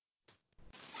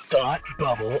Thought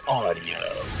Bubble Audio.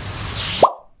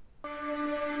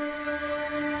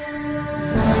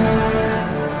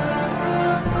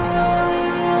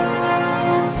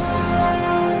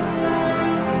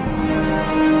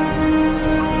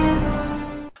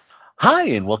 Hi,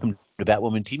 and welcome to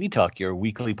Batwoman TV Talk, your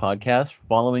weekly podcast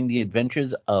following the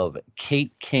adventures of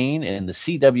Kate Kane and the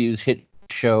CW's hit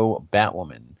show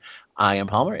Batwoman. I am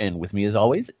Palmer, and with me as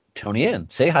always, Tony Ann.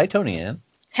 Say hi, Tony Ann.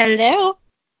 Hello.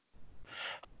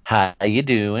 How you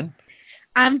doing?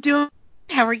 I'm doing.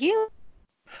 How are you?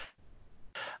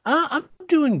 I'm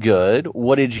doing good.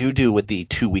 What did you do with the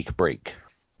 2-week break?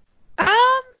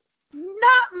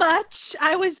 Not much.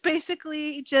 I was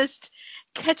basically just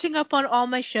catching up on all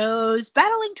my shows,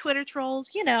 battling Twitter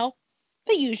trolls, the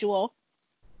usual.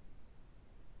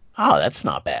 Oh, that's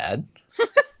not bad.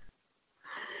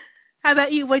 How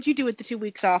about you? What'd you do with the 2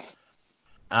 weeks off?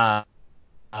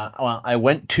 Well, I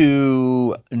went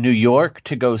to New York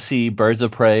to go see Birds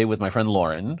of Prey with my friend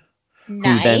Lauren, Nice.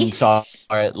 who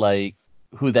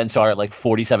then saw it like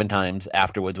 47 times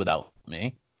afterwards without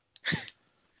me.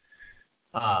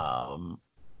 Then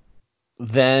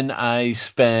I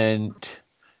spent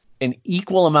an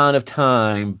equal amount of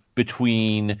time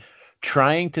between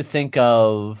trying to think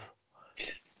of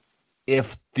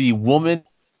if the woman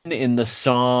in the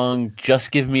song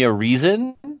Just Give Me a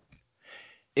Reason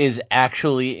is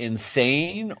actually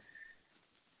insane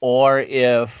or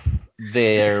if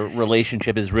their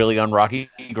relationship is really on rocky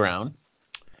ground.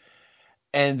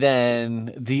 And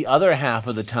then the other half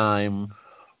of the time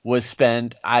was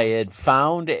spent, I had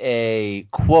found a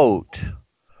quote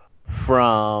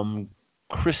from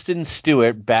Kristen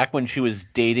Stewart back when she was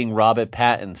dating Robert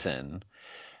Pattinson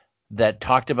that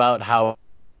talked about how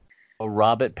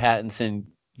Robert Pattinson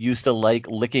used to like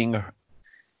licking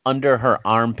under her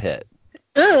armpit.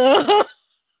 Ugh.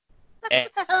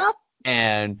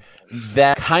 And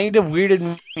that kind of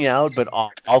weirded me out, but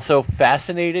also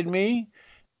fascinated me.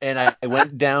 And I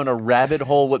went down a rabbit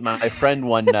hole with my friend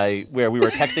one night where we were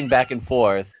texting back and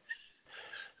forth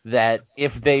that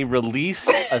if they released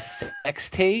a sex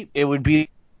tape, it would be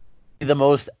the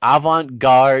most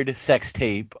avant-garde sex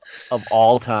tape of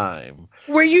all time.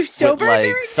 Were you sober with, like,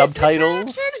 during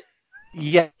subtitles?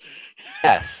 this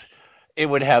Yes. It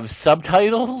would have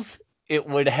subtitles. It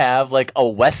would have like a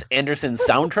Wes Anderson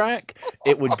soundtrack.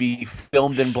 It would be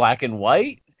filmed in black and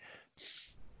white.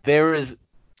 There is.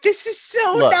 This is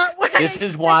so Look, not what this I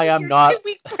is why expected I'm your not. 2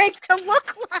 week break to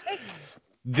look like.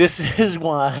 This is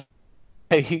why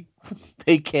they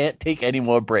can't take any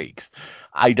more breaks.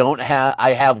 I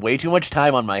have way too much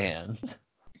time on my hands.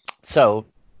 So,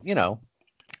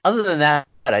 other than that,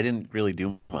 I didn't really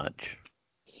do much.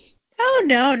 Oh,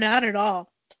 no, not at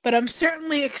all. But I'm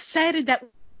certainly excited that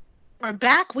we're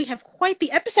back. We have quite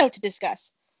the episode to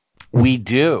discuss. We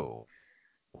do.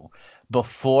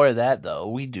 Before that, though,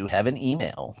 we do have an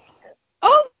email.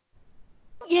 Oh,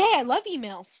 yeah, I love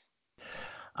emails.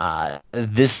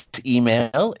 This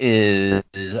email is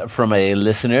from a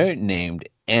listener named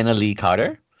Anna Lee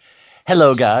Carter.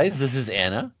 Hello, guys. This is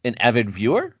Anna, an avid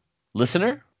viewer,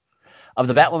 listener of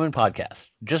the Batwoman podcast.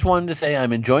 Just wanted to say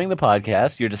I'm enjoying the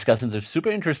podcast. Your discussions are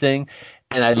super interesting,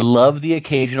 and I love the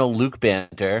occasional Luke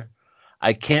banter.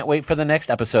 I can't wait for the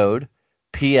next episode.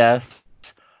 P.S.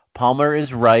 Palmer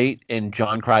is right, and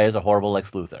John Cryer is a horrible Lex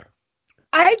Luthor.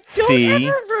 I don't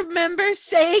ever remember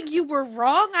saying you were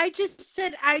wrong. I just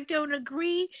said I don't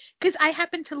agree because I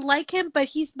happen to like him, but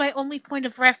he's my only point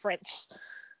of reference.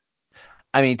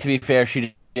 I mean, to be fair,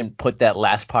 she didn't put that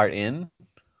last part in,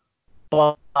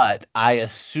 but I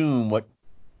assumed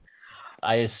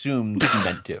she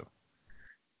meant to.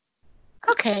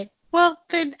 Okay, well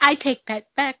then I take that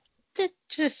back.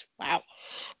 Just wow.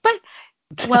 But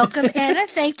welcome, Anna.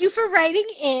 Thank you for writing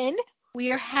in.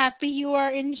 We are happy you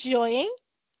are enjoying.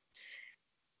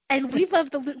 And we love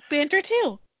the Luke banter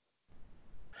too.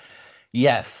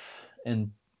 Yes,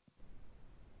 and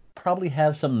probably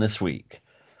have some this week.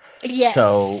 Yes.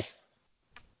 So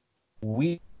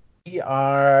we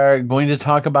are going to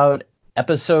talk about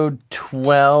episode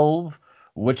 12,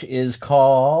 which is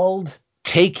called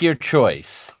Take Your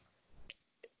Choice.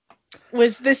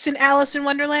 Was this an Alice in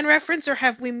Wonderland reference, or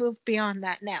have we moved beyond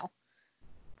that now?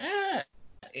 I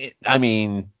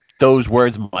mean, those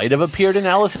words might have appeared in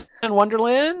Alice in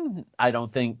Wonderland. I don't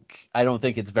think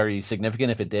it's very significant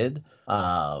if it did.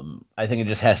 I think it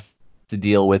just has to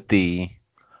deal with the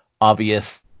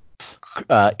obvious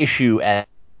issue at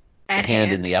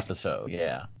hand in the episode.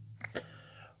 Yeah.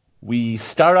 We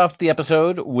start off the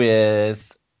episode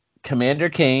with Commander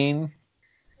Kane,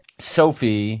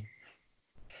 Sophie,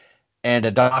 and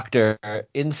a doctor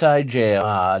inside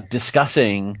jail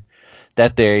discussing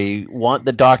that they want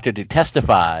the Doctor to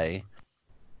testify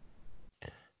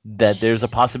that there's a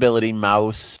possibility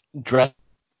Mouse dressed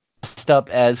up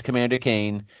as Commander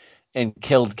Kane and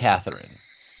killed Catherine.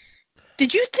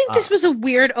 Did you think this was a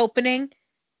weird opening?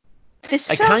 This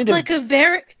felt like a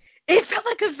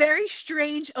very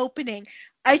strange opening.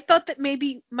 I thought that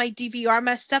maybe my DVR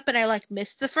messed up and I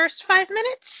missed the first 5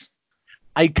 minutes.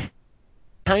 I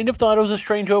kind of thought it was a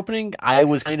strange opening. I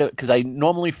was because I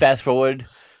normally fast forward,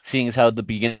 seeing as how the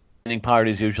beginning part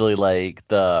is usually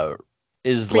the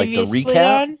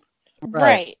recap. On?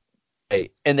 Right.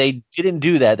 And they didn't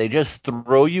do that. They just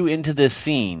throw you into this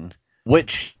scene,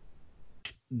 which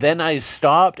then I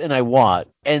stopped and I watched,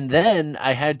 and then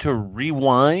I had to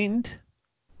rewind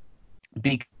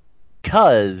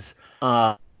because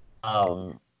as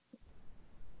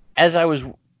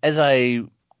I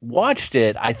watched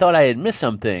it, I thought I had missed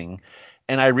something,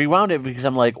 and I rewound it because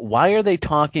I'm like, why are they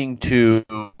talking to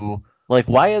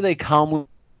why are they calmly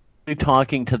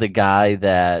talking to the guy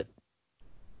that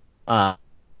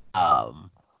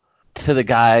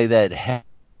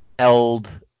held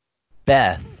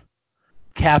Beth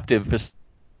captive for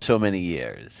so many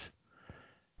years?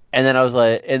 And then I was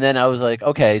like,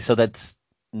 okay, so that's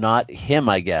not him,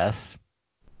 I guess.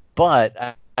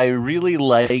 But I really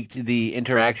liked the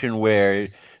interaction where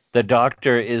the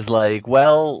Doctor is like,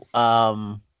 well,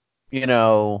 you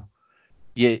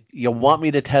want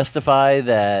me to testify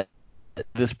that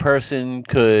this person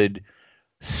could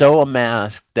sew a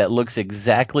mask that looks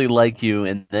exactly like you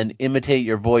and then imitate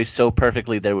your voice so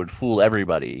perfectly that it would fool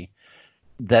everybody.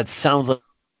 That sounds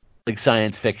like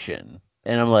science fiction.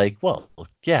 And I'm like, well,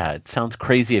 yeah, it sounds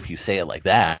crazy if you say it like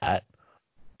that.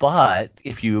 But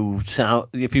if you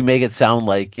make it sound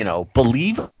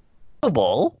believable,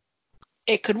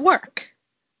 it could work.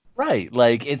 Right.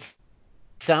 It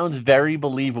sounds very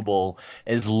believable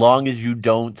as long as you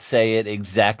don't say it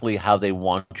exactly how they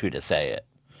want you to say it.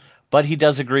 But he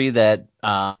does agree that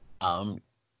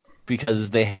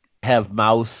because they have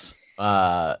Mouse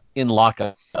in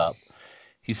lockup,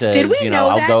 he says, did we know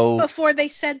I'll that go before they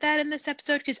said that in this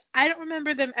episode? Because I don't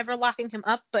remember them ever locking him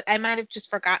up, but I might have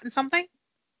just forgotten something.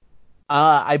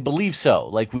 I believe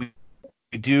so. We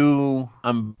do.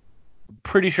 I'm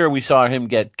pretty sure we saw him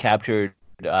get captured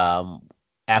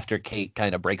after Kate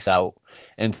kind of breaks out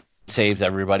and saves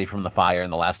everybody from the fire in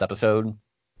the last episode.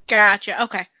 Gotcha.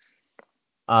 Okay.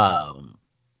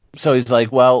 So he's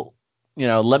like, well,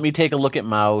 let me take a look at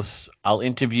Mouse. I'll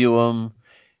interview him,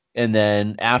 and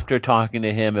then after talking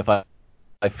to him, if I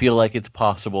feel like it's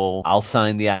possible, I'll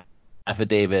sign the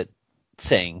affidavit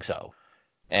saying so.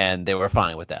 And they were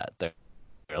fine with that. They're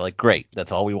like, great,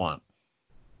 that's all we want.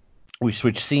 We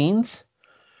switch scenes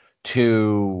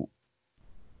to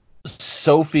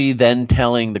Sophie then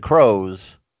telling the Crows,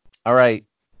 all right,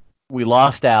 we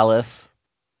lost Alice.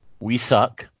 We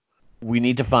suck. We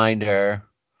need to find her.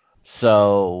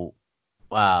 So,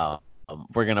 we're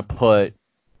gonna put,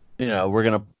 we're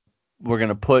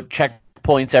gonna put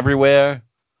checkpoints everywhere,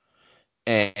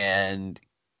 and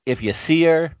if you see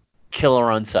her, kill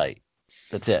her on sight.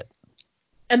 That's it.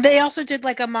 And they also did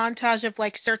a montage of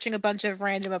searching a bunch of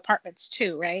random apartments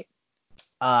too, right?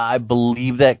 I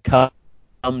believe that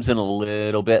comes in a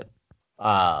little bit.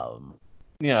 One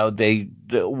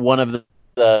of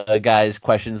the guys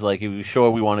questions are you sure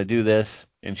we want to do this?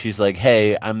 And she's like,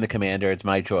 hey, I'm the commander. It's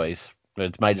my choice.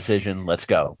 It's my decision. Let's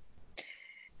go.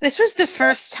 This was the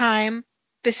first time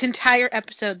this entire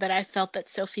episode that I felt that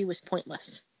Sophie was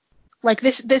pointless.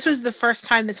 This was the first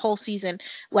time this whole season.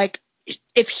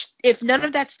 If none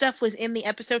of that stuff was in the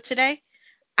episode today,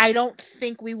 I don't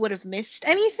think we would have missed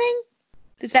anything.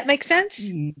 Does that make sense?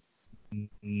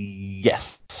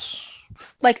 Yes.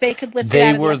 They could lift it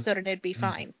out of the episode and it'd be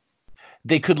fine.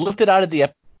 They could lift it out of the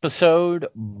episode,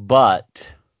 but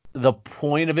the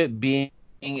point of it being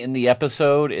in the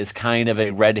episode is kind of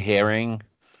a red herring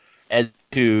as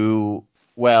to,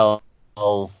 well,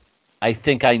 I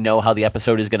think I know how the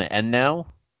episode is going to end now.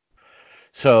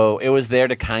 So it was there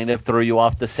to kind of throw you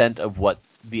off the scent of what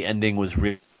the ending was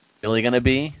really going to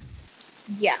be.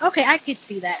 Yeah, okay, I could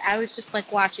see that. I was just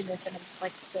watching this and I'm just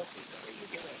Sophie, what are you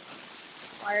doing?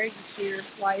 Why are you here?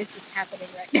 Why is this happening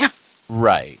right now?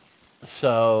 Right.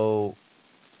 So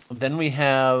then we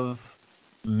have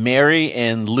Mary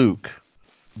and Luke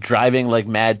driving like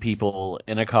mad people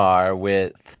in a car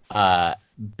with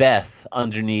Beth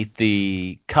underneath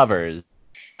the covers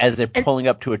as they're pulling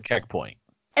up to a checkpoint.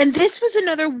 And this was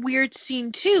another weird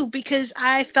scene too, because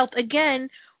I felt again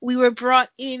we were brought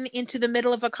into the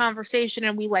middle of a conversation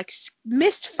and we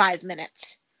missed 5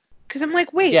 minutes. Because I'm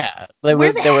wait, yeah,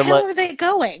 where the hell are they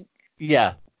going?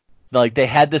 Yeah, Like they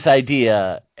had this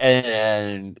idea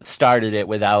and started it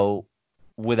without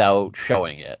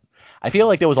showing it. I feel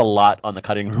like there was a lot on the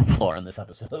cutting room floor in this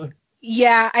episode.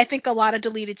 Yeah, I think a lot of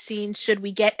deleted scenes, should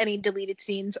we get any deleted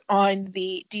scenes on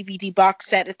the DVD box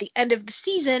set at the end of the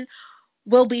season,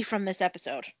 will be from this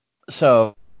episode.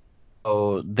 So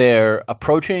they're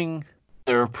approaching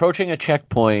a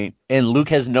checkpoint and Luke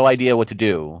has no idea what to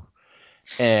do.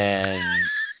 And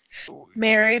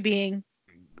Mary being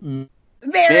Mary.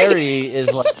 Mary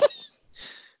is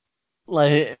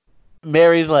like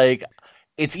Mary's like,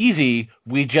 it's easy.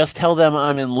 We just tell them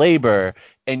I'm in labor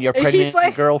and your And he's pregnant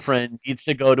like, girlfriend needs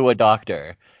to go to a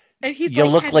doctor. and he's You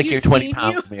like, look have like you you're 20 seen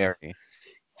pounds, you? Mary.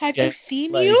 Have Yeah, you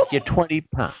seen like you? you're 20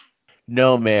 pounds.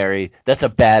 No, Mary, that's a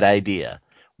bad idea.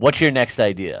 What's your next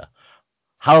idea?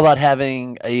 How about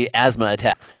having a asthma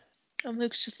attack? And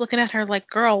Luke's just looking at her like,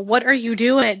 girl, what are you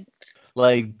doing?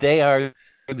 Like they are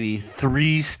the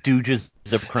three stooges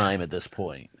of crime at this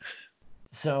point.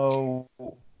 So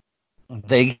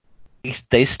they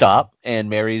stop and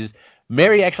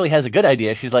Mary actually has a good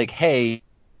idea. She's like, "Hey,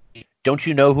 don't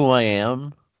you know who I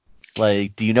am?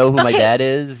 Like, do you know who my Okay, dad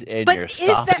is? And but you're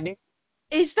stopping me?"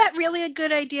 is that really a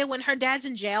good idea when her dad's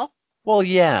in jail? Well,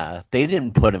 yeah, they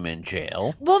didn't put him in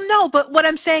jail. Well, no, but what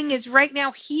I'm saying is right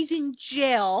now he's in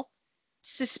jail,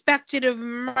 suspected of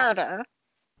murder.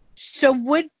 So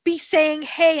would be saying,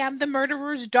 hey, I'm the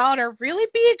murderer's daughter, really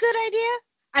be a good idea?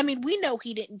 I mean, we know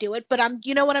he didn't do it, but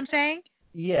you know what I'm saying?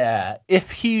 Yeah,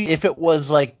 if it was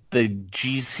like the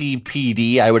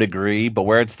GCPD, I would agree, but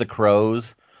where it's the Crows,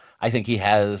 I think he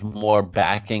has more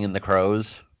backing in the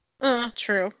Crows.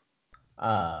 True.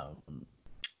 Um,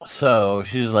 so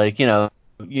she's like, you know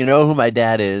who my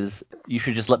dad is. You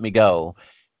should just let me go.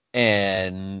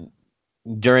 And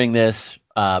during this,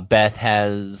 Beth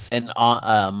has an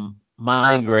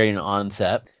migraine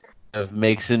onset,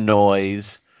 makes a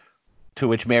noise, to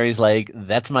which Mary's like,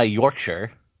 "That's my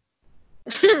Yorkshire."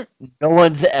 No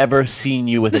one's ever seen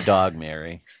you with a dog,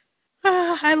 Mary.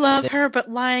 I love her, but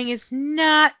lying is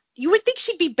not. You would think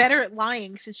she'd be better at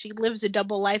lying since she lives a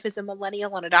double life as a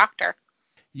millennial and a doctor.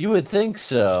 You would think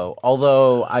so.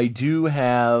 Although I do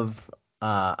have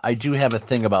a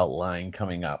thing about lying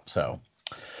coming up. So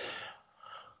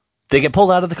they get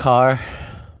pulled out of the car.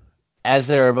 As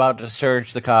they're about to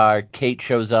search the car, Kate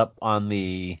shows up on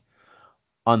the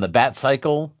bat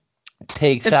cycle,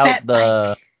 takes The out bat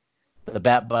bike. the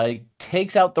bat bike,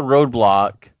 takes out the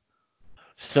roadblock.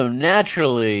 So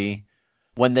naturally,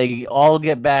 when they all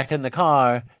get back in the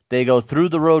car, they go through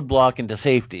the roadblock into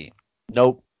safety.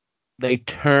 Nope. They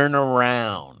turn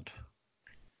around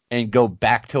and go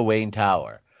back to Wayne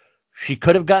Tower. She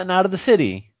could have gotten out of the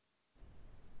city,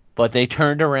 but they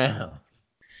turned around.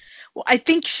 Well, I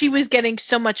think she was getting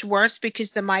so much worse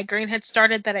because the migraine had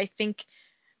started that I think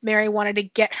Mary wanted to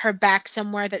get her back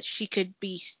somewhere that she could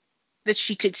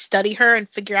study her and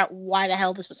figure out why the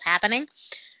hell this was happening.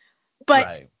 But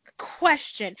Right.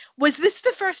 question, was this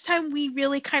the first time we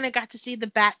really kind of got to see the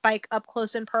bat bike up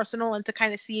close and personal and to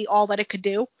kind of see all that it could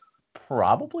do?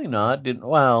 Probably not.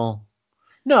 Well,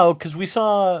 no, because we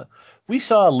saw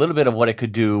a little bit of what it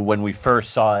could do when we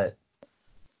first saw it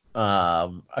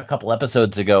a couple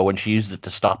episodes ago when she used it to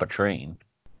stop a train.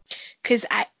 Because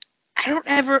I don't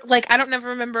ever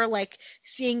remember like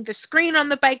seeing the screen on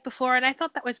the bike before, and I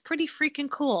thought that was pretty freaking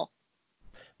cool.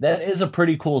 That is a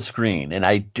pretty cool screen, and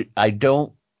I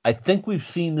think we've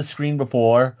seen the screen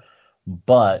before,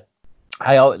 but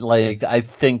I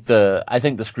think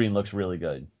the screen looks really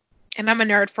good. And I'm a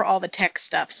nerd for all the tech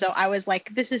stuff, so I was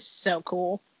like, this is so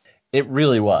cool. It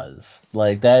really was.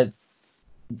 Like that,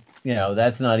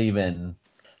 that's not even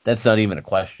a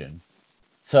question.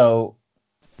 So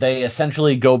they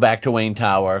essentially go back to Wayne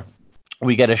Tower.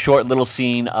 We get a short little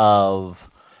scene of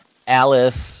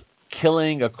Alice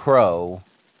killing a crow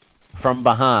from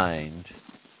behind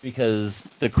because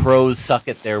the crows suck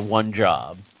at their one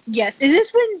job. Yes. Is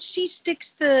this when she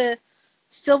sticks the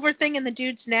silver thing in the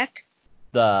dude's neck?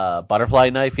 The butterfly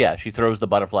knife? Yeah, she throws the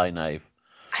butterfly knife.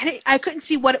 I couldn't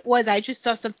see what it was. I just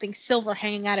saw something silver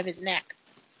hanging out of his neck.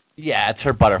 Yeah, it's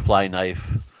her butterfly knife.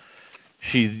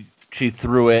 She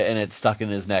threw it and it stuck in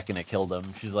his neck and it killed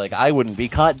him. She's like, I wouldn't be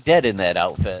caught dead in that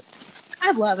outfit.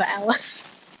 I love Alice.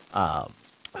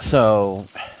 So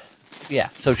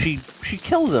she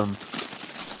kills him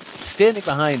standing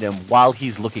behind him while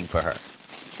he's looking for her.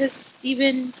 Because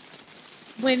even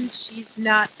when she's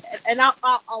not, and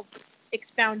I'll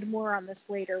expound more on this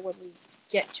later when we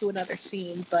get to another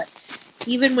scene, but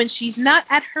even when she's not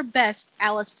at her best,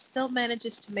 Alice still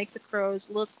manages to make the crows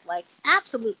look like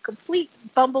absolute, complete,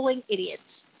 bumbling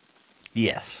idiots.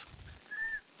 Yes.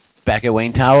 Back at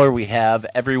Wayne Tower, we have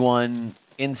everyone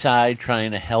inside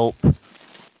trying to help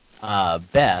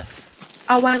Beth.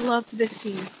 Oh, I loved this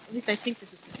scene. At least I think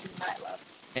this is the scene that I love.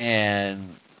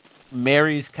 And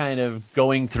Mary's kind of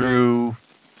going through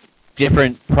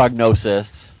different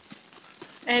prognosis.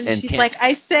 And she's like,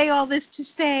 I say all this to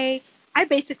say, I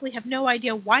basically have no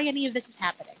idea why any of this is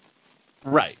happening.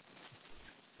 Right.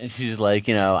 And she's like,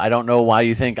 I don't know why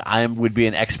you think I would be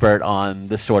an expert on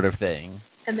this sort of thing.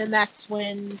 And then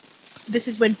this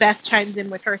is when Beth chimes in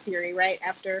with her theory, right?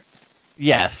 After.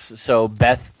 Yes. So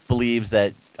Beth believes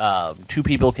that two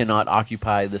people cannot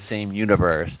occupy the same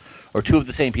universe, or two of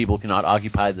the same people cannot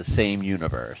occupy the same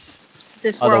universe.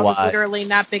 This world is literally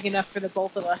not big enough for the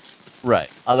both of us. Right.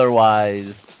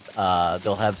 Otherwise,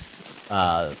 they'll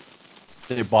have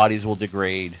their bodies will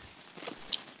degrade.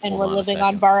 And we're living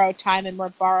on borrowed time, and we're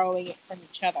borrowing it from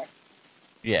each other.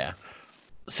 Yeah.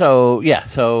 So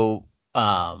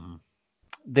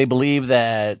they believe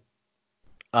that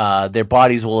their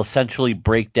bodies will essentially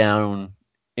break down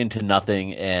into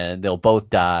nothing, and they'll both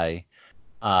die.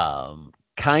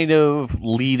 Kind of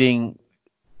leading.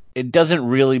 It doesn't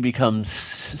really become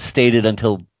stated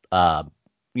until a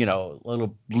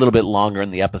little bit longer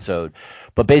in the episode,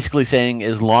 but basically saying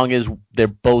as long as they're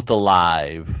both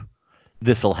alive,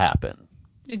 this will happen.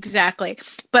 Exactly.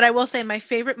 But I will say my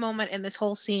favorite moment in this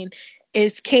whole scene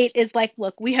is Kate is like,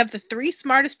 look, we have the three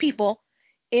smartest people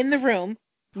in the room,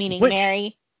 meaning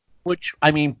Mary. Which,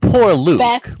 I mean, poor Luke.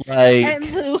 Beth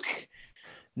and Luke.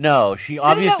 No, she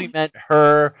obviously meant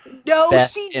her,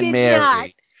 Beth, she and did Mary. Not.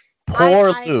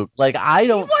 Poor Luke. Like, I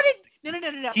don't...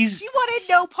 No. She wanted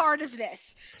no part of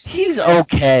this. He's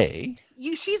okay.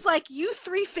 She's like, you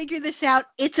three figure this out.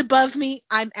 It's above me.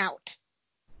 I'm out.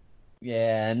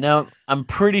 Yeah, no, I'm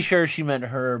pretty sure she meant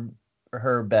her,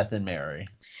 Beth, and Mary.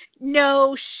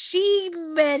 No, she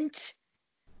meant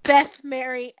Beth,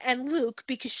 Mary, and Luke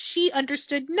because she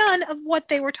understood none of what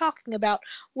they were talking about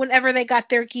whenever they got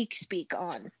their geek speak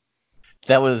on.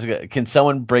 That was good. Can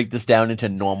someone break this down into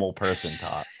normal person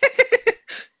talk?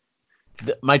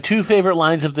 My two favorite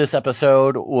lines of this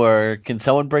episode were, can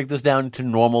someone break this down into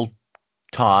normal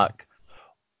talk?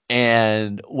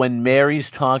 And when Mary's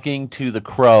talking to the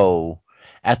crow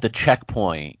at the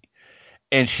checkpoint,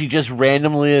 and she just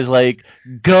randomly is like,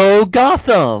 go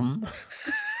Gotham!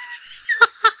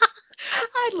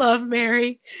 I love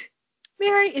Mary.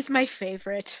 Mary is my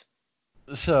favorite.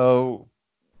 So,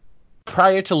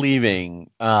 prior to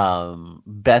leaving,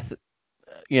 Beth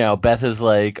is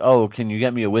like, oh, can you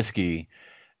get me a whiskey?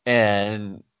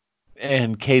 And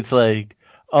Kate's like,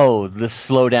 oh, this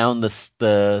slow down the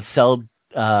cell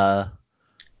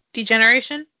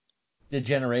degeneration.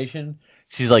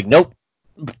 She's like, nope,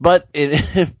 but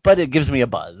it gives me a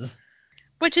buzz.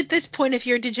 Which at this point, if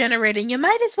you're degenerating, you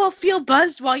might as well feel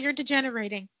buzzed while you're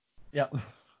degenerating. Yep.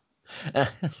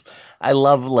 I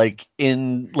love later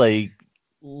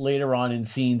on in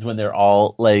scenes when they're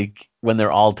all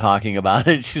talking about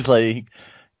it. She's like,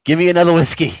 give me another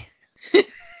whiskey.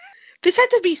 This had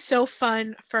to be so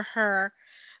fun for her,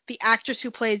 the actress who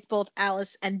plays both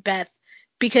Alice and Beth,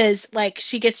 because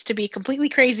she gets to be completely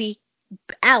crazy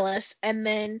Alice and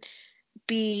then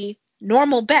be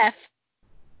normal Beth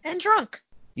and drunk.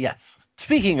 Yes.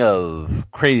 Speaking of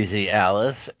crazy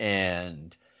Alice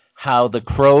and how the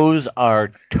crows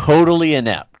are totally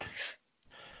inept.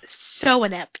 So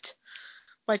inept.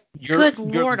 Good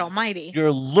Lord Almighty.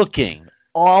 You're looking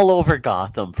all over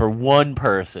Gotham for one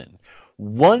person.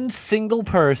 One single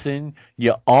person.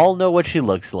 You all know what she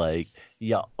looks like.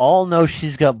 You all know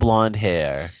she's got blonde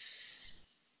hair.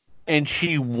 And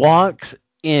she walks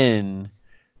in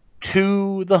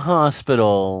to the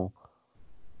hospital,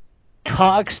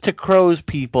 talks to Crow's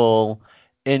people,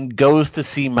 and goes to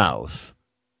see Mouse.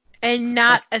 And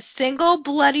not a single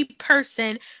bloody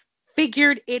person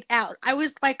figured it out. I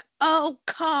was like, oh,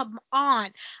 come on.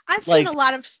 I've seen a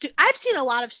lot of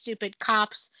stupid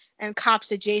cops and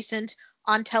cops adjacent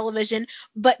on television,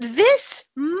 but this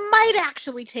might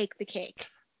actually take the cake.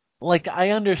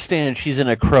 I understand she's in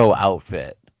a Crow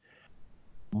outfit,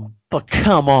 but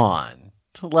come on.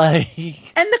 And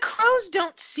the crows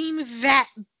don't seem that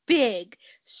big.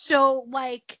 So,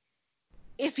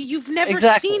 if you've never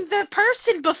seen the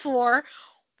person before,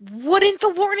 wouldn't the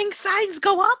warning signs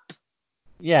go up?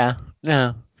 Yeah,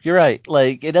 you're right.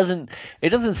 It doesn't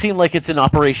seem like it's an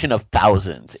operation of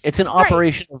thousands. It's an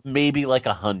operation of maybe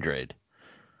 100.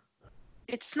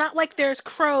 It's not like there's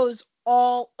crows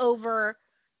all over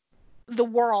the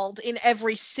world in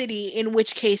every city, in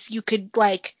which case you could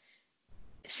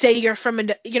say you're from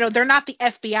they're not the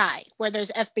FBI where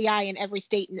there's FBI in every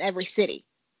state and every city.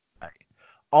 Right.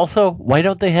 Also, why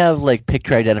don't they have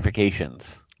picture identifications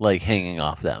hanging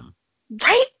off them?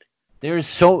 Right? There's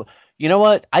so, you know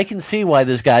what? I can see why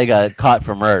this guy got caught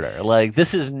for murder. Like,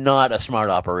 this is not a smart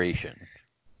operation.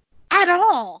 At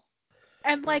all.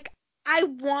 And I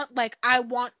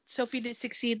want Sophie to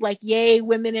succeed, yay,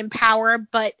 women in power,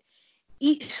 but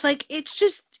it's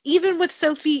just, even with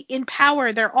Sophie in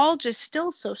power, they're all just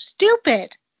still so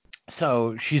stupid.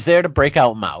 So she's there to break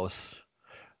out Mouse,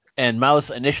 and Mouse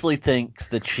initially thinks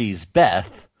that she's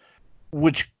Beth,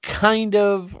 which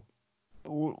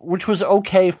was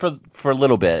okay for a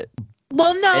little bit.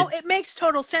 Well, no, And, it makes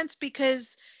total sense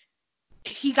because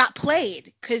he got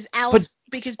played but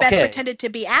because Beth okay, pretended to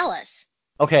be Alice.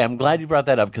 okay, I'm glad you brought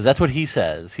that up because that's what he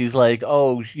says. He's like,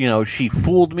 oh, she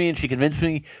fooled me and she convinced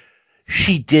me.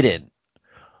 She didn't.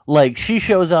 Like, she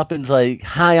shows up and's like,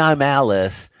 hi, I'm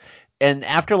Alice. And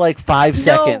after like 5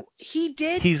 seconds, No, he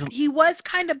did. he's He was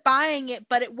kind of buying it,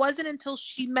 but it wasn't until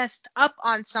she messed up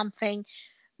on something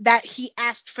that he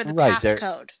asked for the right there.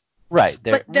 passcode. Right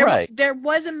But there. Right. there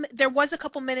was a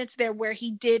couple minutes there where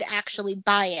he did actually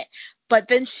buy it, but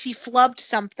then she flubbed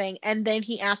something, and then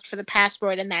he asked for the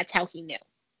password, and that's how he knew.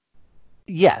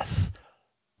 Yes.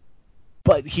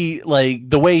 But like,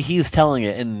 the way he's telling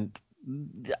it, and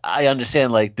I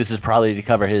understand, like, this is probably to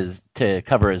cover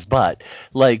his butt.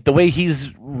 Like, the way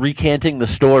he's recanting the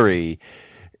story,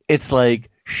 it's like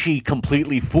she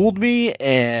completely fooled me,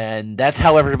 and that's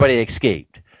how everybody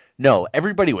escaped. No,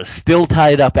 everybody was still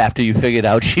tied up after you figured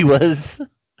out she was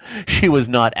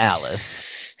not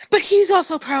Alice. But he's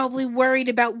also probably worried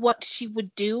about what she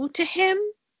would do to him.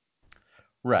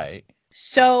 Right.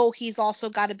 So he's also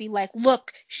got to be like,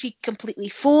 look, she completely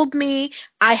fooled me.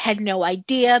 I had no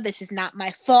idea. This is not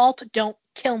my fault. Don't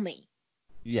kill me.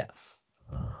 Yes.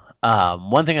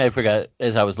 One thing I forgot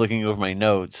as I was looking over my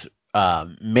notes,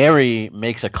 Mary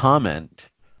makes a comment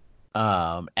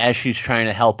as she's trying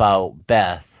to help out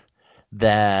Beth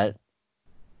that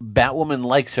Batwoman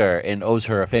likes her and owes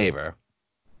her a favor.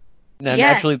 Now,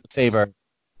 Yes. naturally, the favor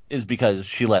is because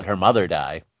she let her mother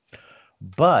die.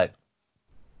 But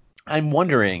I'm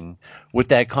wondering, with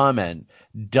that comment,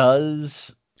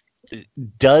 does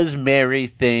does Mary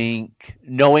think,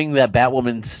 knowing that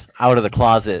Batwoman's out of the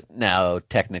closet now,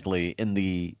 technically in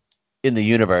the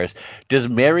universe, does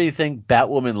Mary think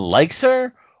Batwoman likes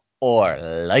her or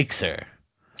likes her?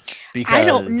 I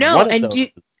don't Because know. one of those,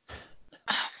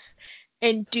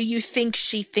 And do you think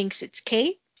she thinks it's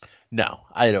Kate? no,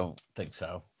 I don't think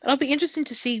so. It'll be interesting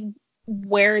to see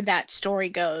where that story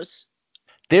goes.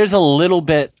 There's a little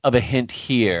bit of a hint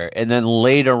here, and then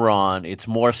later on, it's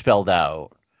more spelled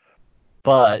out.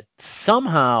 But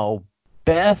somehow,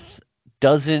 Beth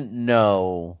doesn't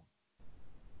know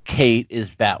Kate is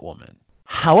Batwoman.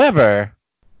 However,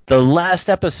 the last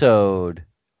episode,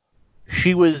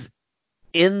 she was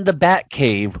in the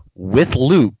Batcave with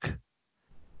Luke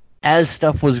as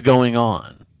stuff was going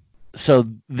on. So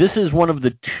this is one of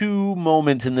the two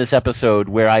moments in this episode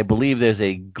where I believe there's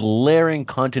a glaring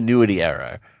continuity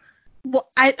error. Well,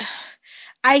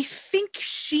 I think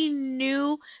she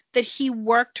knew that he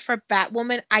worked for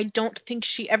Batwoman. I don't think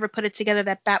she ever put it together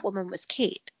that Batwoman was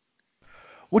Kate.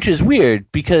 Which is weird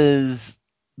because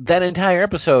that entire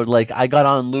episode, like, I got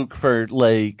on Luke for,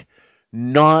 like,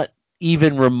 not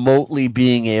even remotely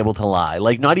being able to lie,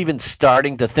 like, not even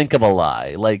starting to think of a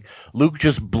lie, like Luke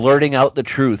just blurting out the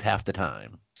truth half the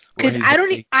time. Where Because he's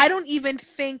like, I don't even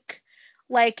think,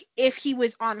 if he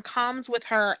was on comms with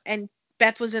her and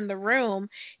Beth was in the room,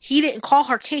 he didn't call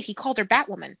her Kate. He called her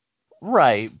Batwoman.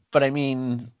 right, but I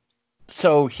mean,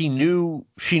 so she knew,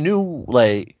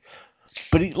 like,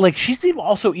 but like, she's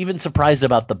also even surprised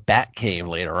about the Batcave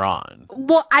later on.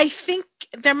 Well, I think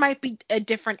there might be a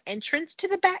different entrance to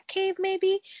the Batcave,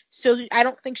 maybe. So I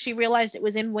don't think she realized it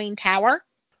was in Wayne Tower.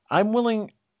 I'm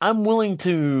willing. I'm willing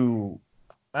to.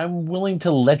 I'm willing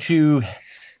to let you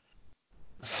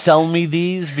sell me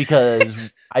these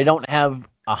because I don't have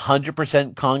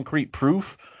 100% concrete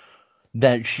proof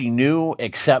that she knew,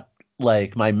 except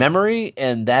like my memory,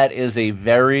 and that is a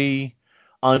very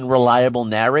unreliable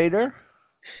narrator.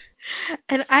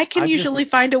 And I can I'm just usually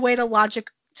find a way to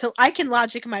I can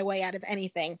logic my way out of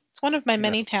anything. It's one of my you know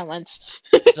many talents.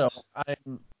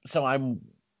 so I'm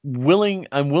willing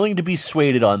to be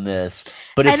swayed on this,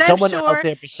 but if And I'm someone out sure,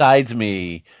 there besides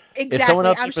me, if someone exactly,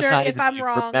 out I'm there sure besides if I'm me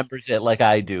wrong, remembers it like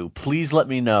I do, please let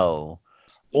me know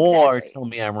or exactly. tell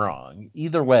me I'm wrong.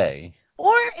 Either way.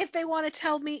 Or if they want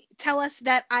to tell us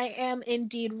that I am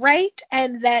indeed right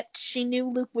and that she knew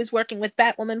Luke was working with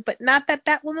Batwoman, but not that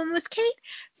Batwoman was Kate,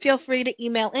 feel free to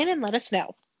email in and let us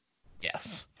know.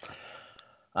 Yes.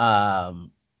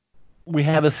 Um, we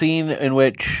have a scene in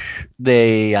which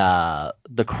the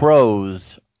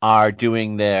crows are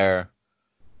doing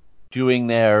doing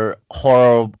their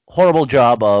horrible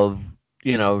job of,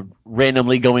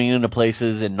 randomly going into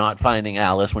places and not finding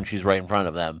Alice when she's right in front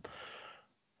of them.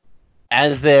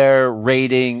 As they're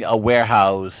raiding a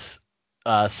warehouse,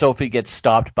 Sophie gets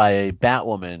stopped by a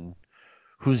Batwoman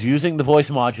who's using the voice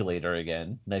modulator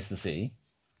again. Nice to see.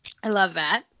 I love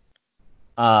that.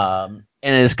 And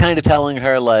is kind of telling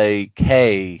her, like,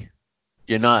 hey,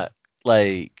 you're not,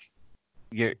 like,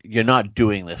 you're not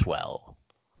doing this well.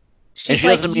 She's she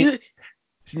like,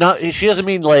 she doesn't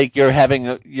mean like you're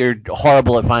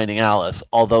horrible at finding Alice,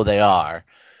 although they are.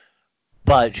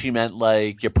 But she meant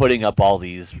like you're putting up all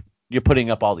these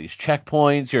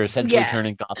checkpoints. You're essentially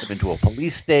turning Gotham into a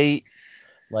police state.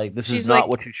 Like, this is not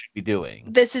what you should be doing.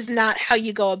 This is not how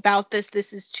you go about this.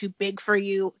 This is too big for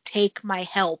you. Take my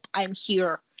help. I'm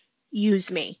here. Use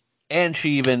me. And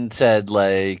she even said,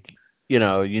 like,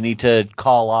 you need to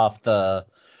call off the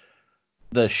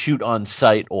shoot on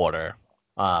sight order.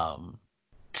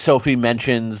 Sophie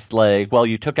mentions, like, well,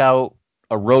 you took out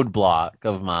a roadblock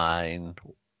of mine.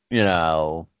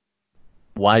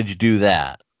 Why'd you do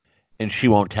that? And she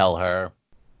won't tell her.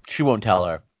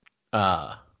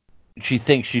 She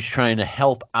thinks she's trying to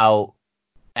help out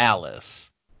Alice,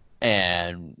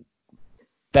 and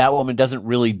Batwoman doesn't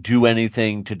really do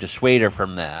anything to dissuade her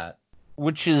from that,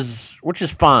 which is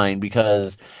fine,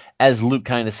 because as Luke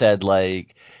kind of said,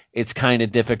 like, it's kind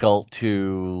of difficult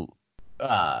to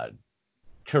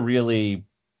really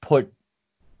put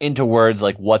into words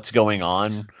like what's going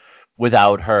on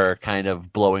without her kind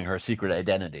of blowing her secret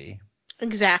identity.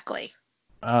 Exactly.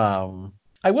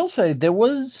 I will say there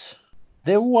was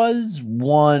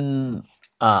one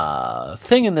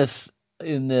thing in this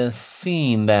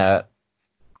scene that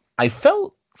I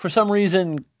felt for some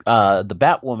reason the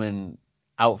Batwoman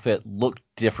outfit looked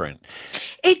different.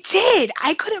 It did.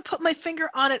 I couldn't put my finger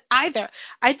on it either.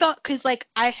 I thought, because like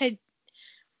I had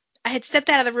stepped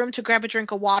out of the room to grab a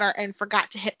drink of water and forgot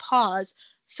to hit pause.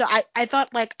 So I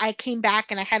thought, like, I came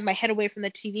back and I had my head away from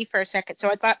the TV for a second. So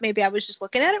I thought maybe I was just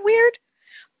looking at it weird.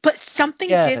 But something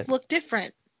did look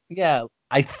different. Yeah,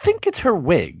 I think it's her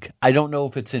wig. I don't know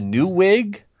if it's a new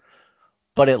wig,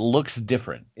 but it looks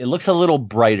different. It looks a little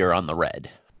brighter on the red.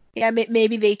 Yeah,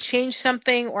 maybe they changed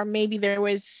something, or maybe there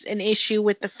was an issue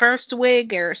with the first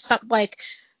wig, or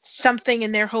something,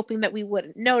 and they're hoping that we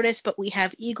wouldn't notice, but we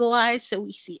have eagle eyes, so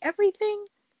we see everything.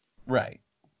 Right.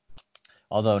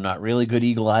 Although not really good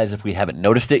eagle eyes if we haven't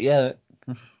noticed it yet.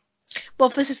 Well,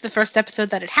 if this is the first episode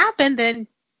that it happened, then...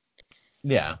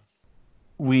 Yeah.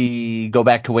 We go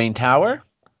back to Wayne Tower,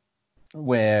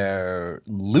 where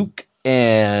Luke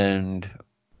and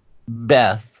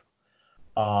Beth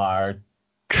are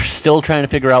still trying to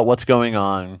figure out what's going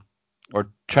on, or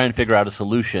trying to figure out a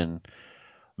solution.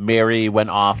 Mary went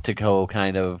off to go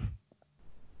kind of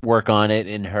work on it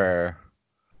in her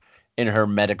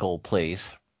medical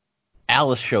place.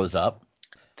 Alice shows up.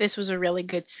 This was a really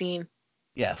good scene.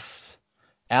 Yes.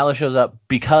 Alice shows up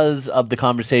because of the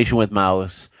conversation with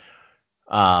Mouse,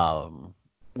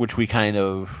 which we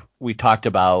talked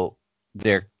about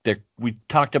we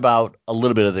talked about a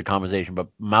little bit of the conversation, but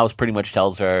Mouse pretty much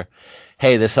tells her,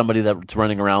 hey, there's somebody that's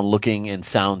running around looking and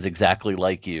sounds exactly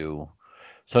like you.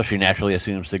 So she naturally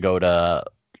assumes to go to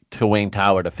Wayne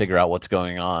Tower to figure out what's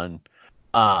going on.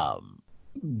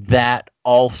 That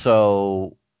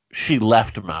also, she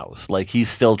left Mouse. Like, he's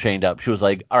still chained up. She was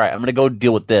like, all right, I'm going to go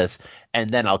deal with this, and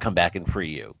then I'll come back and free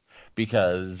you,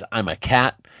 because I'm a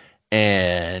cat,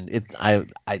 and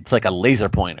it's like a laser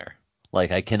pointer.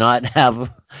 Like, I cannot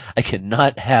have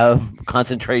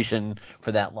concentration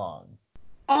for that long.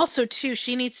 Also, too,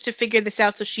 she needs to figure this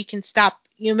out so she can stop.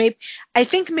 I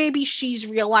think maybe she's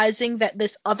realizing that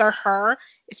this other her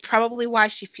is probably why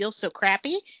she feels so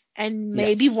crappy, and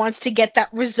maybe wants to get that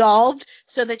resolved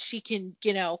so that she can,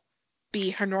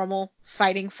 be her normal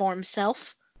fighting form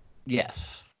self. Yes.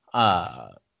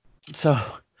 So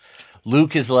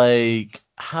Luke is like,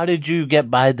 how did you get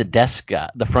by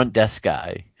the front desk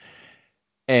guy?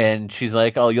 And she's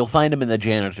like, oh, you'll find him in the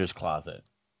janitor's closet.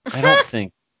 I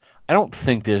don't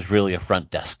think there's really a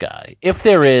front desk guy. If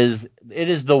there is, it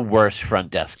is the worst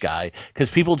front desk guy,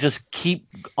 because people just keep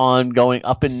on going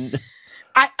up and...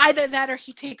 Either that or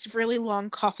he takes really long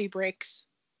coffee breaks.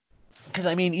 Because,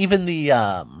 I mean, even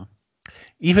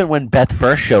when Beth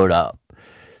first showed up,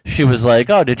 she was like,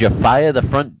 oh, did you fire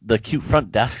the cute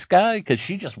front desk guy? Because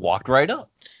she just walked right up.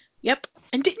 Yep.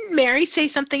 And didn't Mary say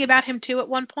something about him, too, at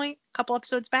one point, a couple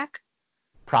episodes back?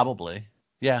 Probably.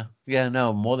 Yeah,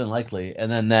 no, more than likely. And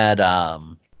then that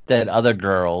other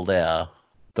girl there,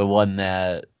 the one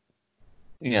that,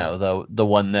 the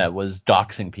one that was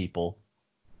doxing people.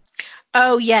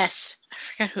 Oh, yes. I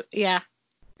forgot who, yeah.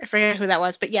 I forget who that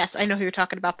was, but yes, I know who you're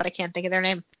talking about, but I can't think of their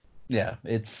name. Yeah,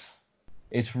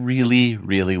 it's really,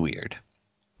 really weird.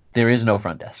 There is no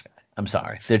front desk guy. I'm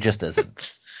sorry. There just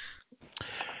isn't.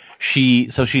 She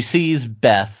sees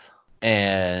Beth,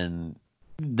 and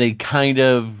they kind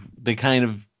of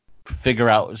figure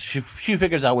out, she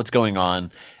figures out what's going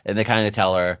on, and they kind of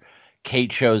tell her.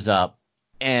 Kate shows up,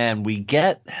 and we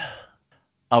get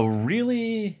a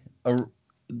really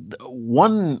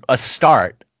a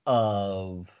start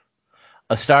of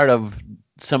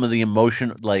some of the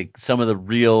emotion, like some of the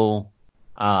real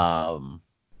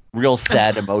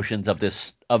sad emotions of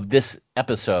this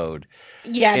episode.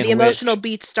 Yeah, In the emotional which,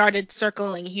 beats started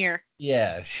circling here.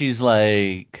 yeah, she's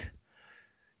like,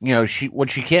 what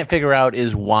she can't figure out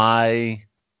is why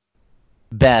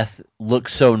Beth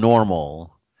looks so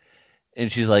normal.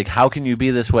 And she's like, how can you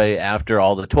be this way after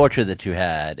all the torture that you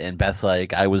had? And Beth's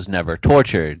like, I was never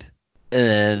tortured.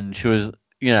 And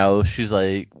she's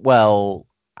like, well,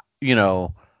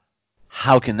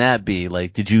 how can that be?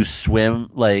 Like, did you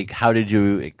swim? Like, how did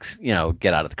you,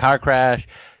 get out of the car crash?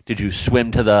 Did you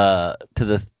swim to the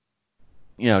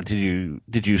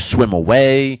did you swim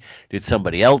away? Did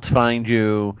somebody else find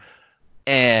you?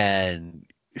 And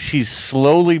she's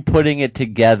slowly putting it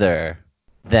together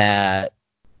that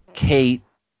Kate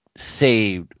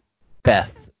saved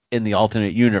Beth in the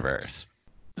alternate universe.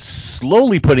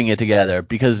 Slowly putting it together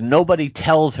because nobody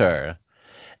tells her.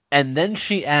 And then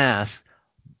she asks,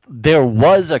 there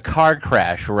was a car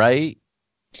crash, right?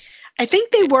 I think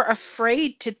they were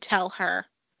afraid to tell her.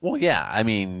 Well, yeah. I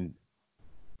mean,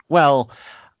 well,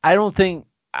 I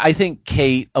think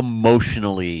Kate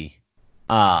emotionally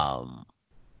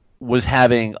was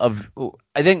having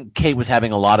I think Kate was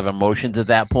having a lot of emotions at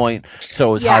that point,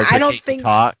 so it was hard for Kate to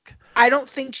talk. I don't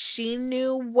think she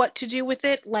knew what to do with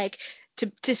it. Like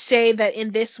to say that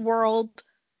in this world,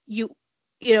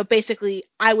 basically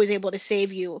I was able to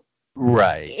save you.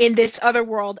 Right. In this other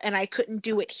world, and I couldn't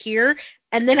do it here.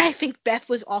 And then I think Beth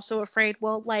was also afraid,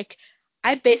 well, like,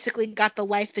 I basically got the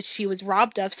life that she was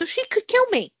robbed of, so she could kill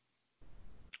me.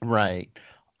 Right.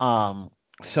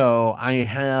 So I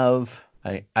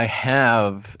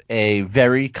have a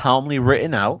very calmly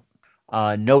written out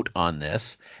note on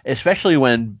this, especially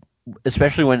when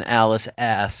Alice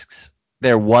asks,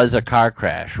 there was a car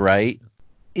crash, right?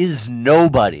 Is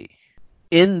nobody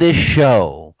in this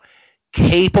show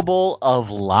capable of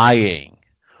lying?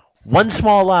 One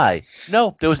small lie.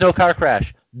 No, there was no car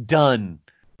crash. Done.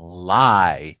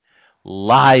 Lie.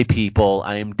 Lie, people.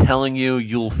 I am telling you,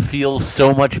 you'll feel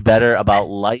so much better about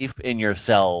life and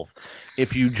yourself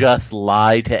if you just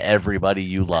lie to everybody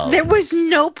you love. There was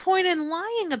no point in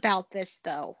lying about this,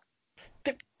 though.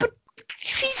 But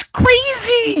she's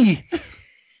crazy!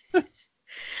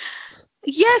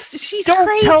 Yes, she's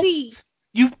crazy.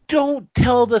 You don't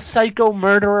tell the psycho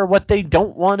murderer what they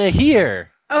don't want to hear.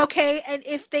 Okay, and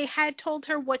if they had told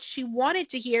her what she wanted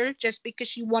to hear just because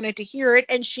she wanted to hear it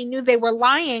and she knew they were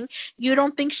lying, you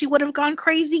don't think she would have gone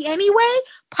crazy anyway?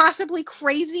 Possibly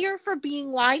crazier for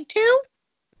being lied to?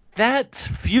 That's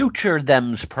future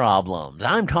them's problems.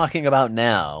 I'm talking about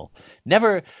now.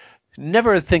 Never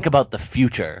think about the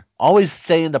future. Always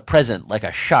stay in the present like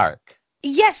a shark.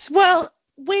 Yes, well,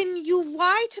 when you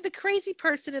lie to the crazy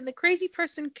person and the crazy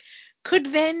person could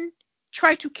then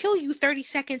try to kill you 30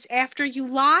 seconds after you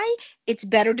lie, it's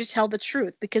better to tell the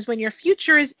truth because when your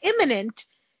future is imminent,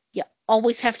 you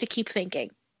always have to keep thinking.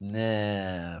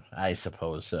 Nah, I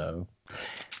suppose so.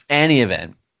 Any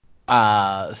event,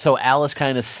 so Alice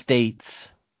kind of states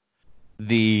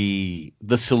the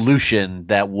solution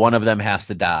that one of them has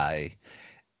to die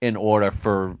in order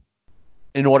for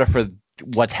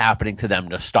what's happening to them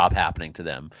to stop happening to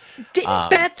them.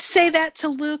 Didn't Beth say that to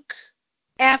Luke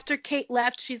after Kate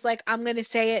left? She's like, I'm going to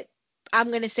say it. I'm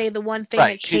going to say the one thing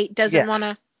that Kate doesn't want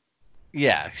to.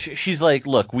 Yeah, she's like,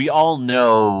 look, we all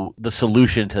know the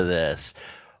solution to this,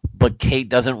 but Kate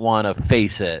doesn't want to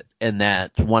face it, and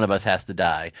that one of us has to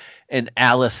die. And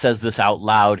Alice says this out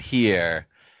loud here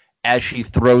as she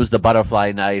throws the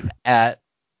butterfly knife at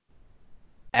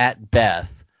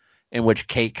Beth, in which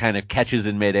Kate kind of catches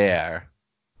in midair.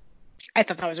 I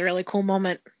thought that was a really cool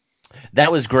moment.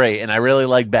 That was great, and I really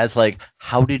like Beth's like,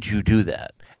 how did you do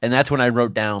that? And that's when I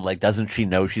wrote down, like, doesn't she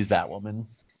know she's Batwoman?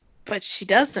 But she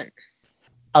doesn't.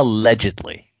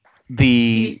 Allegedly.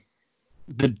 The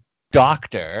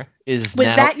doctor is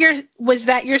Was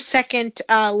that your second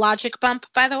logic bump,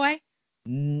 by the way?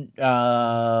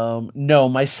 No,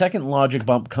 my second logic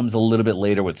bump comes a little bit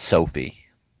later with Sophie.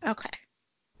 Okay.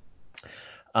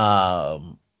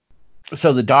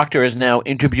 So the doctor is now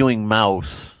interviewing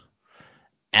Mouse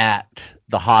at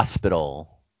the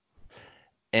hospital,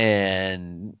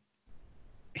 and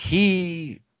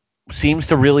he seems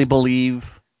to really believe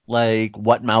like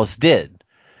what Mouse did.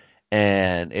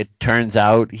 And it turns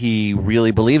out he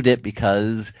really believed it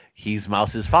because he's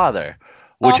Mouse's father,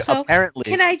 which Also,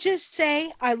 can apparently. I just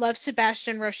say I love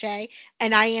Sebastian Roche,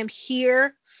 and I am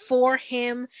here for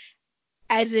him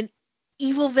as an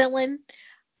evil villain.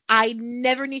 I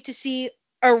never need to see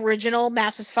original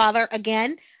Mouse's father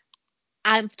again.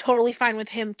 I'm totally fine with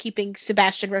him keeping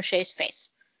Sebastian Roche's face.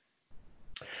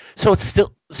 So it's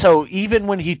still so even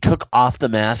when he took off the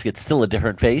mask, it's still a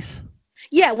different face.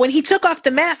 Yeah, when he took off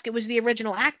the mask, it was the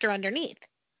original actor underneath.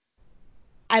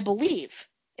 I believe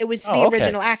it was the Oh, okay.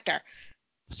 original actor.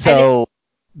 And it, So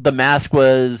the mask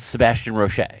was Sebastian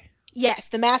Roche. yes,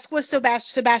 the mask was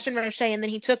Sebastian Roche, and then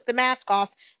he took the mask off,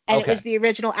 and it was Okay. the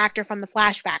original actor from the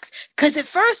flashbacks. Because at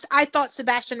first I thought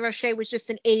Sebastian Roche was just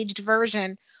an aged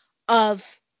version of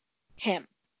him.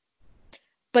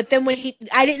 But then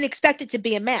I didn't expect it to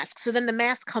be a mask. So then the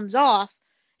mask comes off,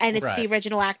 and it's the Right.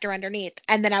 original actor underneath.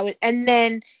 And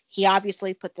then he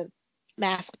obviously put the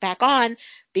mask back on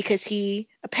because he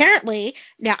apparently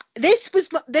now this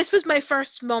was my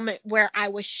first moment where I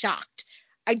was shocked.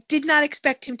 I did not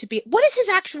expect him to be. What is his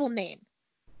actual name?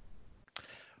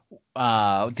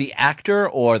 The actor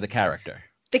or the character?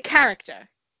 The character.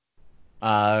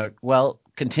 Well,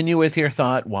 continue with your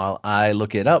thought while I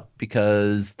look it up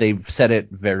because they've said it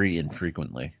very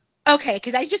infrequently. Okay,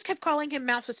 because I just kept calling him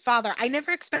Mouse's father. I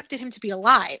never expected him to be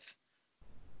alive.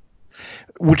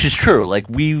 Which is true. Like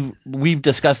we've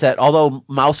discussed that. Although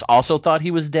Mouse also thought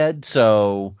he was dead,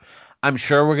 so I'm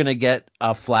sure we're gonna get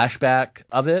a flashback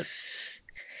of it.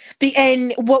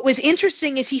 And what was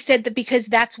interesting is he said that because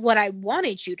that's what I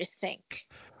wanted you to think.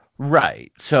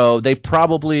 Right. So they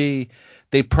probably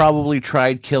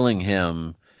tried killing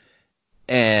him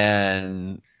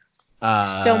and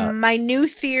So uh my new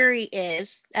theory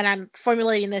is, and I'm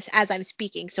formulating this as I'm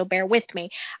speaking, so bear with me.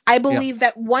 I yeah. believe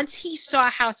that once he saw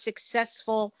how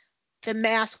successful the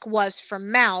mask was for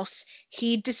Mouse,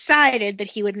 he decided that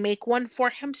he would make one for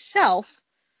himself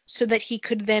so that he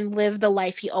could then live the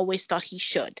life he always thought he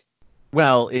should.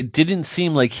 Well, it didn't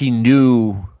seem like he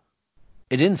knew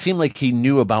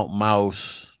about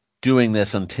Mouse doing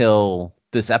this until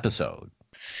this episode.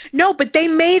 No, but they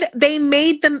made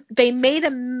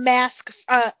a mask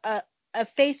a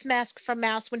face mask for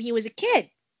Mouse when he was a kid.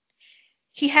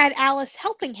 He had Alice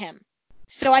helping him.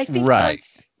 So I think Right.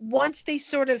 once they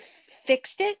sort of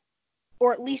fixed it,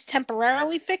 or at least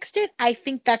temporarily fixed it, I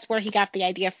think that's where he got the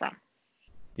idea from.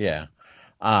 Yeah.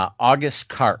 August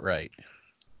Cartwright,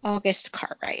 August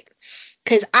Cartwright.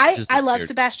 Because which is a I love weird.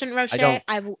 Sebastian I Roche. don't.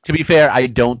 To be fair, I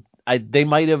don't. They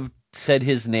might have said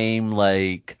his name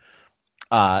like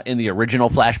in the original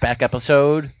flashback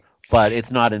episode, but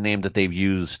it's not a name that they've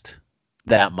used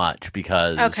that much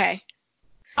because Okay.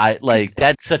 I Because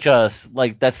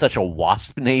like that's such a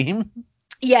wasp name.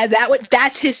 yeah,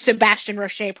 that's his Sebastian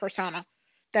Roche persona.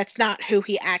 That's not who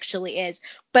he actually is.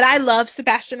 But I love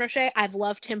Sebastian Roche. I've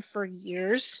loved him for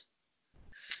years.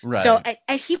 So Right.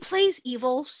 and he plays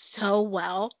evil so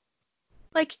well.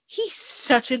 Like he's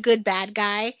such a good bad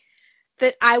guy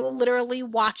that I will literally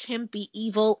watch him be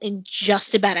evil in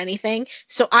just about anything.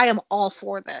 So I am all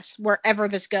for this. Wherever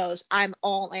this goes, I'm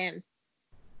all in.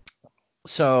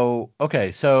 So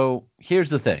okay, so here's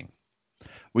the thing.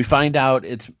 We find out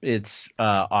it's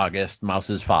August,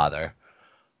 Mouse's father,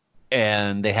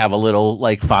 and they have a little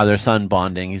like father son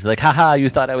bonding. He's like, haha, you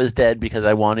thought I was dead because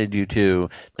I wanted you to.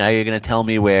 Now you're gonna tell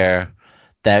me where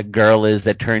that girl is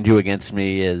that turned you against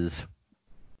me is.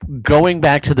 Going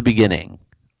back to the beginning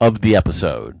of the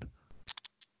episode,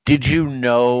 did you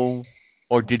know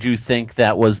or did you think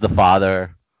that was the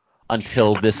father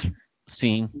until this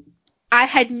scene? I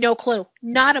had no clue.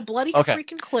 Not a bloody Okay.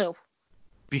 freaking clue.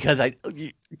 Because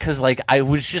like I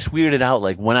was just weirded out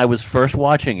like when I was first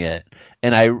watching it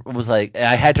and I was like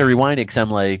I had to rewind it because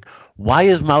I'm like why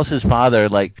is Mouse's father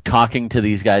like talking to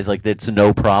these guys like it's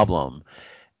no problem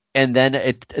and then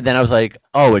I was like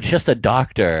oh it's just a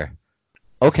doctor.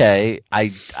 Okay,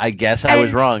 I guess I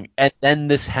was And wrong. And then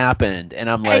this happened, and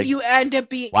I'm and like, you end up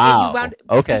being wow,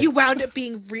 okay, you wound up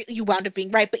being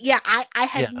right. But yeah, I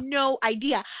had yeah, no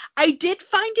idea. I did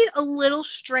find it a little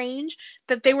strange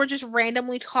that they were just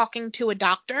randomly talking to a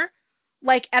doctor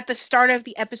like at the start of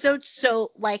the episode.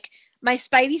 So like my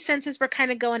spidey senses were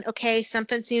kind of going, okay,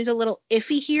 something seems a little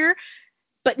iffy here.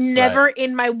 But right, never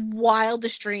in my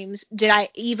wildest dreams did I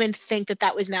even think that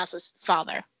that was Mouse's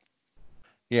father.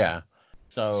 yeah.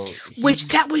 So Which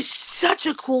that was such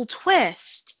a cool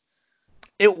twist.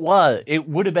 it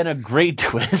would have been a great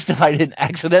twist if I didn't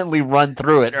accidentally run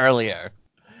through it earlier.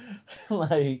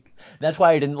 Like That's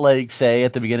why I didn't like say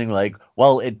at the beginning like,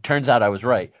 well, it turns out I was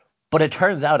right, but it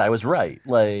turns out I was right.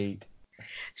 Like,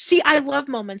 See, I love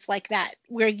moments like that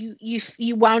where you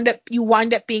wind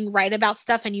up being right about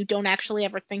stuff and you don't actually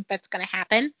ever think that's going to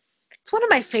happen. It's one of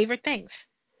my favorite things.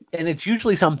 and it's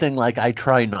usually something like I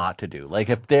try not to do. Like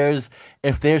if there's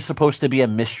supposed to be a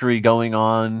mystery going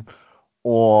on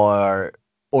or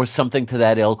something to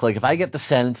that ilk, like if I get the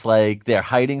sense like they're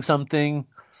hiding something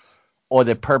or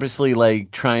they're purposely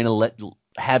like trying to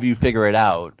have you figure it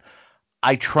out,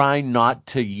 I try not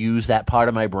to use that part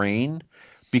of my brain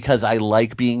because I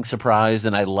like being surprised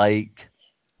and I like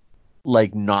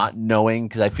not knowing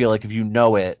because I feel like if you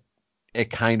know it, it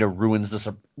kind of ruins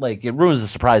it ruins the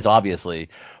surprise obviously,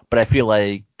 but I feel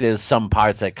like there's some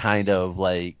parts that kind of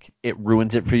like it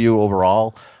ruins it for you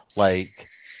overall. Like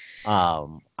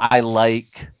I like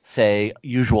say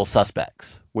Usual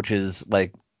Suspects, which is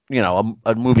like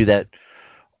a movie that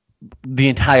the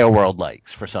entire world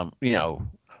likes for some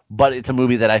but it's a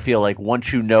movie that I feel like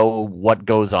once you know what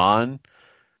goes on,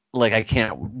 like I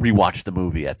can't rewatch the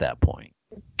movie at that point.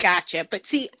 Gotcha. But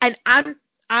see, and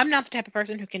I'm not the type of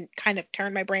person who can kind of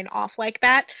turn my brain off like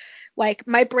that. Like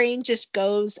my brain just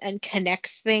goes and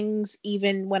connects things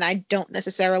even when I don't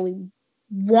necessarily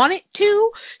want it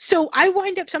to. So I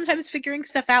wind up sometimes figuring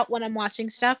stuff out when I'm watching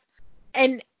stuff,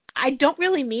 and I don't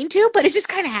really mean to, but it just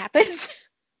kind of happens.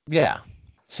 Yeah.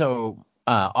 So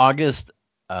August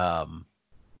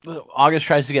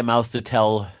tries to get Mouse to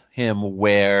tell him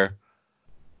where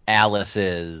Alice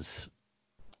is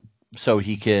so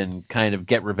he can kind of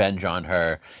get revenge on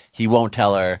her. He won't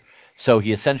tell her. So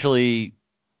he essentially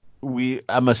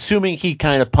I'm assuming he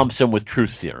kind of pumps him with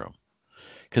truth serum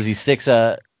because he sticks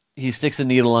a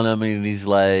needle in him and he's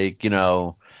like,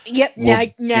 Yep. Now,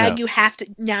 well, you have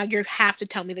to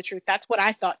tell me the truth. That's what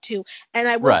I thought too. And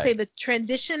I will say right. the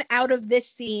transition out of this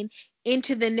scene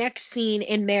into the next scene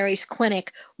in Mary's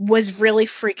clinic was really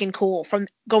freaking cool. From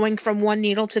going from one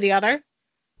needle to the other.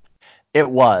 It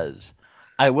was.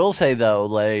 I will say though,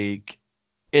 like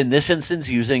in this instance,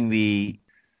 using The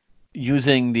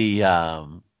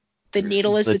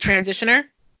needle is the the transitioner.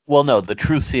 well, no, the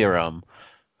truth serum.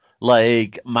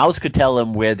 Like Mouse could tell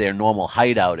him where their normal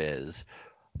hideout is,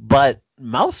 but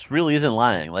Mouse really isn't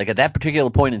lying. Like at that particular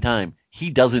point in time,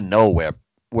 he doesn't know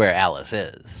where Alice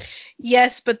is.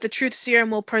 Yes, but the truth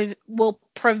serum will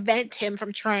prevent him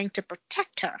from trying to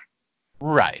protect her.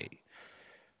 Right.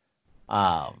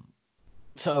 Um.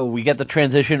 So we get the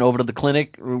transition over to the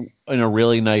clinic in a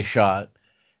really nice shot,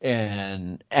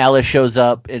 and Alice shows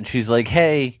up and she's like,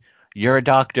 "Hey, you're a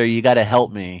doctor. You got to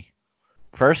help me."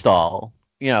 First of all,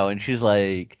 and she's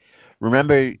like,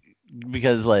 "Remember,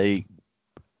 because like,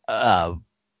 uh,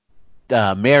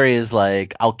 Mary is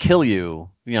like, I'll kill you."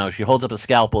 She holds up a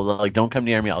scalpel, like, "Don't come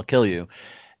near me, I'll kill you."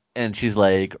 And she's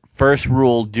like, "First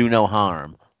rule, do no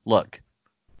harm." Look,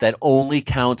 that only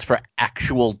counts for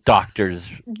actual doctors,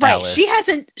 Right. Alice.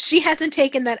 She hasn't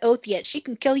taken that oath yet. She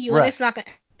can kill you, and Right. it's not gonna.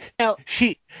 No.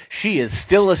 She is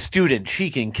still a student. She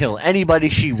can kill anybody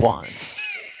she wants.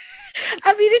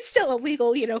 I mean, it's still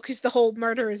illegal, because the whole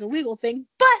murder is a legal thing.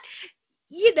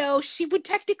 But she would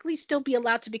technically still be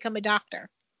allowed to become a doctor.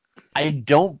 I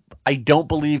don't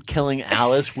believe killing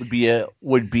Alice would be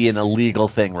an illegal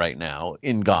thing right now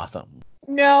in Gotham.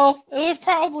 No, it would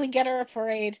probably get her a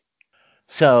parade.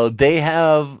 So they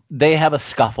have a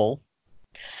scuffle,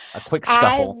 a quick I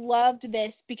scuffle. loved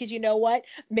this because you know what?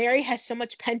 Mary has so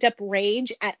much pent up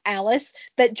rage at Alice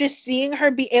that just seeing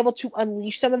her be able to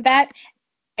unleash some of that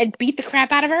and beat the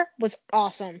crap out of her was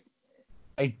awesome.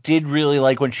 I did really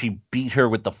like when she beat her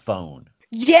with the phone.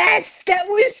 Yes, that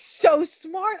was so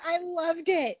smart. I loved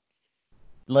it.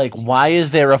 Like, why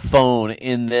is there a phone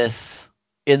in this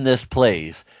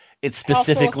place? It's Also a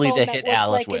specifically to phone that hit looks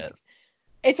Alice like with.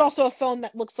 it's also a phone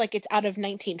that looks like it's out of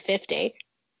 1950.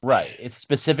 Right. It's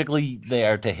specifically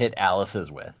there to hit Alice's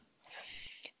with.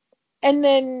 And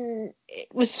then it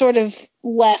was sort of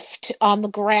left on the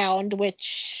ground,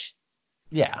 which,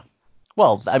 Yeah.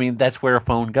 Well, I mean, that's where a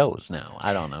phone goes now.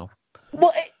 I don't know.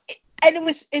 well, and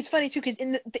it's funny too because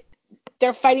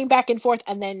they're fighting back and forth,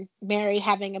 and then Mary,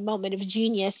 having a moment of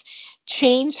genius,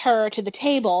 chains her to the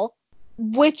table,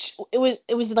 which it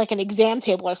was like an exam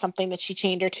table or something that she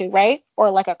chained her to, right? Or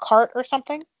like a cart or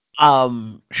something.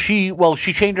 She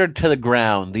chained her to the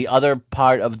ground. The other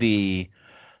part of the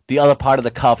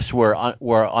cuffs were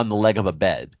on the leg of a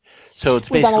bed. So it's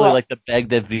Was on the basically wall. like the bed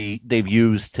that they've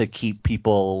used to keep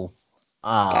people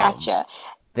um Gotcha.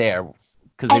 there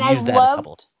because And they've I used that a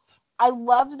couple. loved I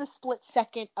loved the split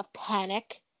second of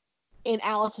panic in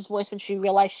Alice's voice when she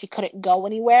realized she couldn't go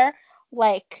anywhere.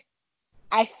 Like,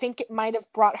 I think it might have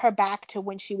brought her back to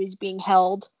when she was being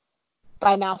held.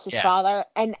 by Mouse's Yeah. father,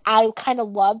 and I kind of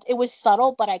loved it. Was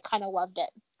subtle, but I kind of loved it.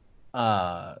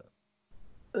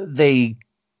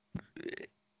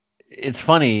 It's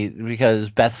funny because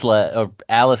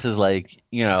Alice is like,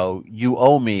 you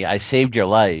owe me. I saved your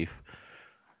life.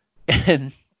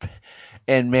 And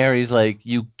Mary's like,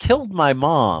 you killed my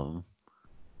mom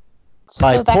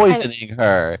by So that kind of, poisoning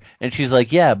her. And she's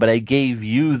like, yeah, but I gave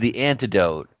you the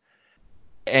antidote.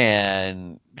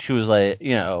 And she was like,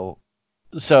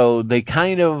 so they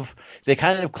kind of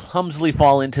clumsily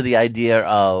fall into the idea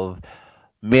of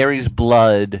Mary's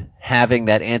blood having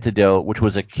that antidote, which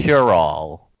was a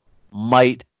cure-all,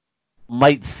 might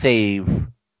save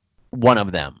one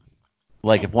of them.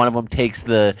 Like if one of them takes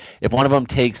the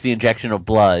injection of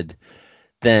blood,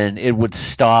 then it would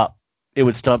stop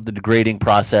the degrading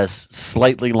process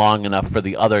slightly long enough for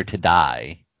the other to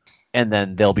die, and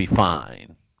then they'll be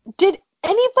fine. did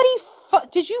anybody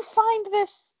did you find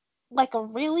this like a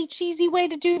really cheesy way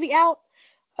to do the out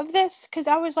of this? Because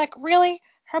I was like, really,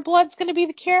 her blood's gonna be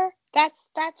the cure? That's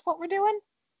what we're doing?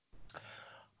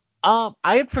 I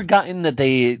had forgotten that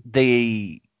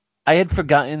they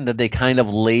kind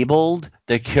of labeled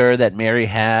the cure that Mary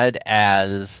had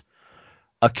as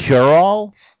a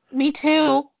cure-all. Me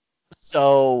too.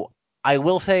 So I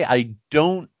will say I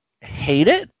don't hate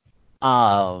it.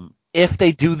 If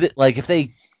they do that, like if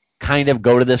they kind of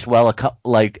go to this well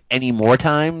like any more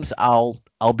times, I'll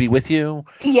be with you.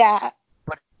 Yeah.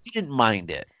 But I didn't mind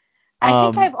it. I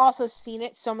think Um, I've also seen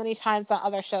it so many times on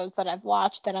other shows that I've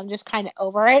watched that I'm just kind of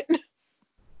over it.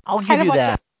 I'll kind give of you like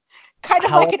that. an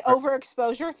However,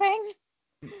 overexposure thing.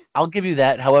 I'll give you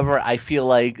that. However, I feel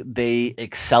like they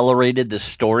accelerated the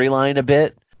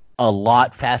storyline a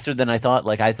lot faster than I thought.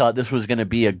 Like I thought this was going to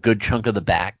be a good chunk of the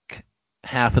back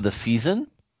half of the season.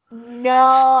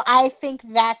 No, I think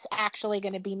that's actually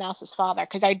going to be Mouse's father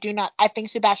because I think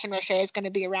Sebastian Roche is going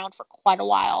to be around for quite a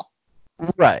while.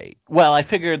 Right. Well, I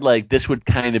figured like this would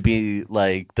kind of be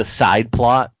like the side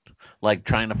plot, like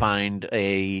trying to find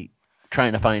a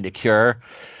cure.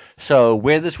 So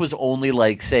where this was only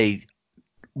like say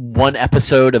one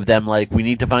episode of them like we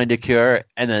need to find a cure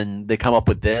and then they come up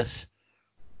with this,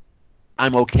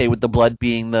 I'm okay with the blood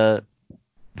being the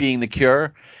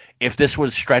cure. If this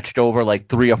was stretched over like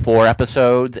 3 or 4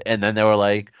 episodes and then they were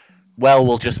like, well,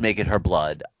 we'll just make it her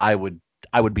blood, I would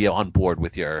be on board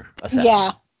with your assessment.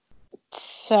 Yeah.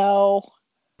 So,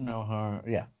 No harm.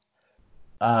 Yeah.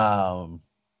 Um,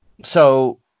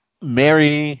 so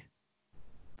Mary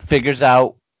figures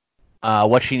out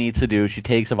what she needs to do. She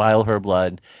takes a vial of her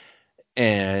blood,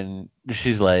 and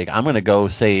she's like, "I'm gonna go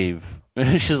save."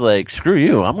 She's like, "Screw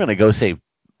you! I'm gonna go save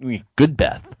good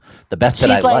Beth, the Beth that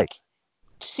I she's like."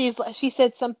 like she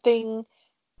said something.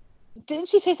 Didn't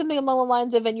she say something along the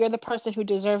lines of, "And you're the person who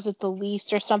deserves it the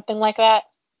least," or something like that?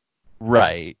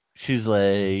 Right. She's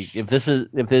like, if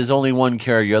there's only one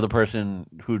cure, you're the person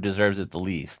who deserves it the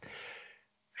least.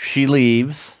 She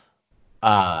leaves.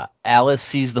 Alice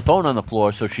sees the phone on the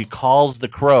floor, so she calls the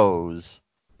Crows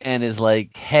and is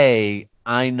like, "Hey,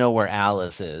 I know where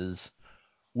Alice is,"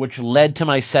 which led to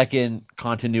my second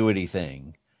continuity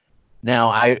thing. Now,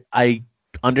 I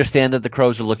understand that the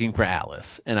Crows are looking for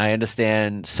Alice, and I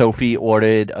understand Sophie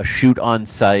ordered a shoot on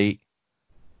site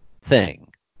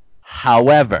thing.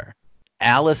 However,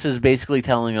 Alice is basically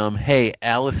telling them, "Hey,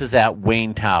 Alice is at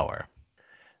Wayne Tower."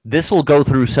 This will go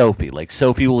through Sophie. Like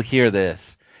Sophie will hear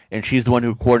this, and she's the one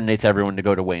who coordinates everyone to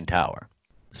go to Wayne Tower.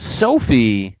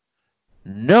 Sophie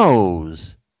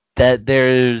knows that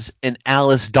there's an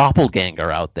Alice doppelganger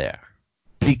out there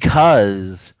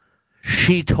because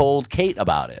she told Kate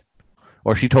about it,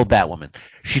 or she told Batwoman.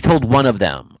 She told one of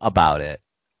them about it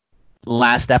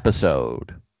last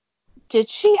episode. Did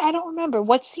she? I don't remember.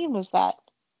 What scene was that?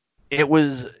 It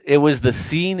was the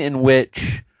scene in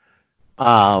which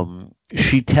I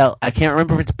can't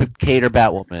remember if it's Kate or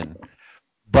Batwoman,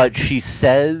 but she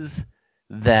says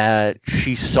that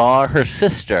she saw her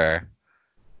sister.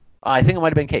 I think it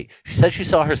might have been Kate. She says she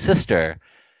saw her sister,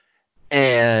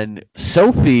 and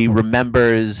Sophie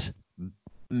remembers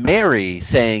Mary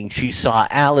saying she saw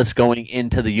Alice going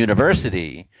into the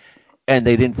university, and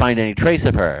they didn't find any trace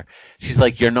of her. She's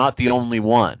like, "You're not the only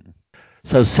one."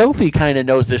 So Sophie kind of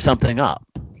knows there's something up.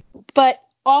 But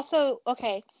also,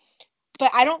 okay,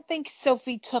 but I don't think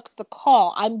Sophie took the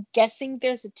call. I'm guessing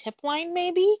there's a tip line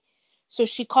maybe. So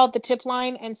she called the tip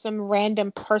line and some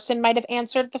random person might have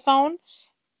answered the phone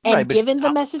Right, and but she's given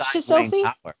the message outside to Wayne Sophie.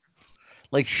 Tower.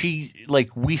 Like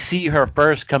we see her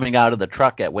first coming out of the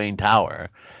truck at Wayne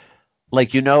Tower.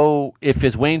 Like if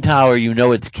it's Wayne Tower,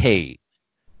 it's Kate.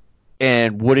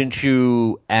 And wouldn't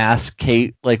you ask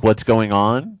Kate like what's going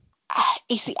on?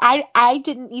 You see, I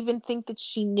didn't even think that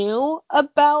she knew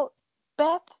about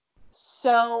Beth,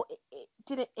 so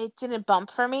it didn't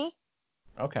bump for me.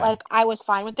 Okay. Like, I was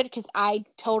fine with it because I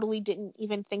totally didn't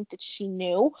even think that she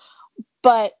knew.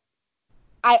 But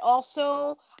I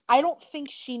don't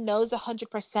think she knows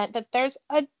 100% that there's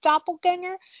a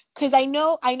doppelganger, because I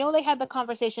know they had the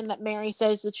conversation that Mary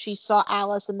says that she saw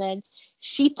Alice and then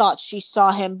she thought she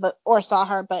saw him, or saw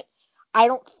her, but I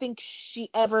don't think she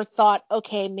ever thought,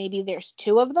 okay, maybe there's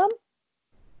two of them.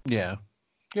 Yeah,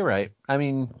 you're right. I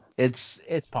mean, it's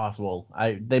possible.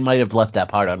 They might have left that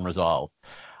part unresolved.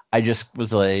 I just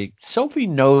was like, Sophie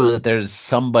knows that there's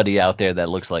somebody out there that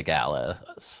looks like Alice.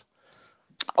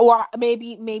 Or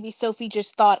maybe Sophie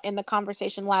just thought in the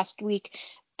conversation last week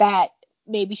that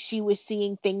maybe she was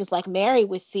seeing things like Mary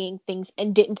was seeing things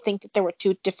and didn't think that there were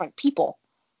two different people.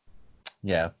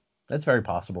 Yeah, that's very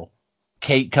possible.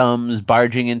 Kate comes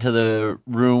barging into the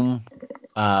room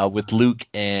with Luke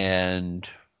and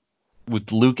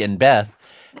Beth,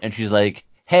 and she's like,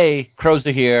 "Hey, crows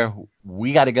are here.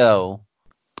 We gotta go."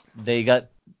 They got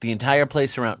the entire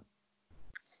place around.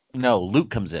 No,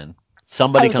 Luke comes in. I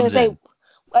Somebody was gonna comes say,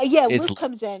 in. yeah, It's Luke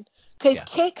comes in because yeah,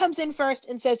 Kate comes in first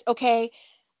and says, okay,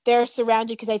 they're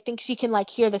surrounded, because I think she can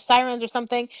like hear the sirens or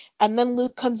something, and then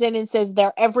Luke comes in and says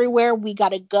they're everywhere. We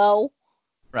gotta go.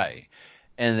 right.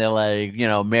 And they're like,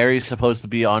 Mary's supposed to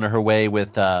be on her way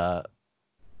with a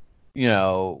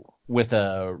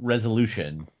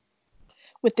resolution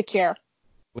With the cure.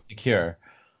 with the cure.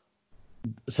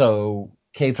 So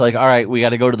Kate's like, all right, we got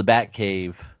to go to the Bat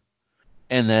Cave,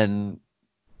 and then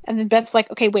And then Beth's like,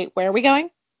 okay, wait, where are we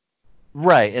going?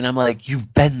 right, and I'm like,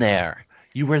 you've been there.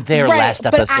 You were there Right, last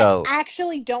but I episode.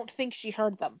 actually don't think she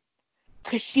heard them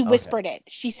because she Okay. whispered it.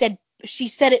 She said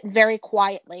it very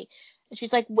quietly, and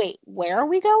she's like, wait, where are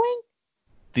we going?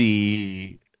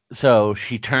 The so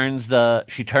she turns the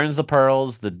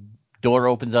pearls. The door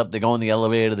opens up. They go in the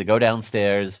elevator. They go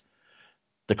downstairs.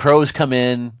 The crows come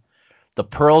in. The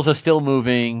pearls are still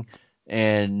moving,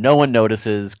 and no one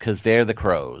notices because they're the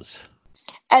crows.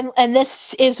 And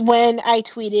this is when I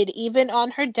tweeted, even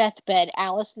on her deathbed,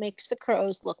 Alice makes the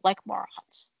crows look like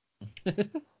morons.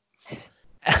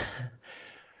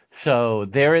 So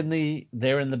they're in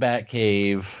the Bat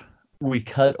Cave. We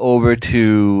cut over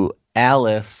to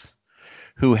Alice,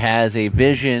 who has a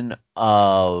vision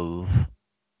of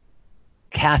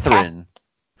Cat. Catherine,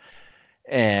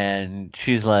 and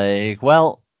she's like,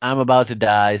 "Well, I'm about to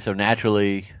die, so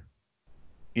naturally,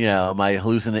 my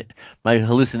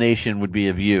hallucination would be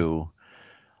of you."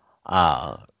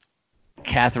 Uh,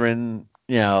 Catherine,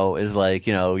 is like,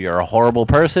 you're a horrible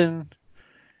person.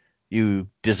 You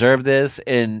deserve this,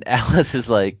 and Alice is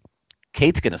like,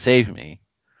 Kate's gonna save me.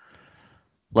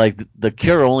 Like the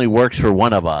cure only works for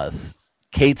one of us.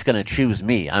 Kate's gonna choose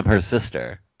me. I'm her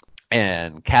sister.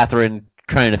 And Catherine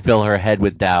trying to fill her head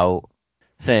with doubt,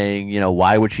 saying,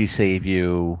 why would she save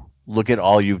you? Look at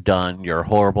all you've done. You're a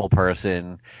horrible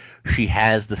person. She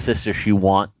has the sister she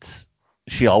wants.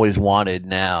 She always wanted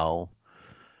now.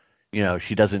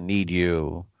 She doesn't need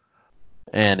you.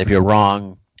 And if you're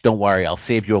wrong, don't worry. I'll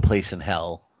save you a place in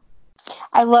hell.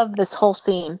 I love this whole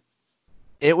scene.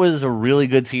 It was a really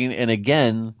good scene. And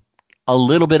again, a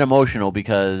little bit emotional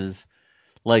because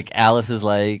like Alice is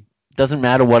like, doesn't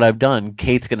matter what I've done,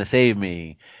 Kate's gonna save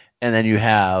me. And then you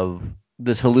have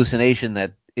this hallucination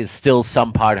that is still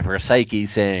some part of her psyche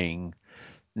saying,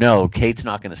 no, Kate's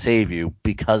not gonna save you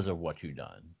because of what you've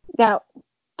done. Now,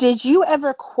 did you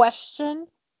ever question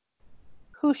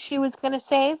who she was going to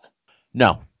save?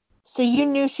 No. So you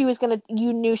knew she was gonna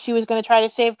try to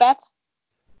save Beth?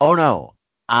 Oh no.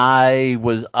 I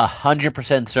was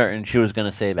 100% certain she was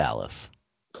gonna save Alice.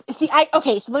 See,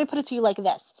 okay, so let me put it to you like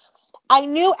this. I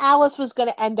knew Alice was going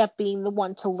to end up being the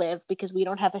one to live because we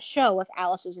don't have a show if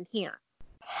Alice isn't here.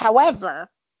 However,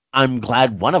 I'm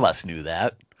glad one of us knew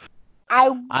that. I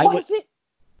I was wasn't.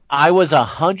 I was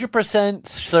 100%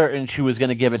 certain she was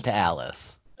gonna give it to Alice.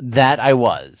 That I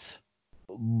was.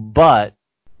 But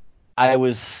I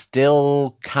was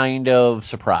still kind of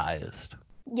surprised.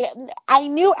 Yeah, I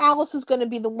knew Alice was going to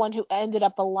be the one who ended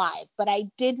up alive, but I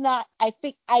did not. I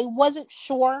think I wasn't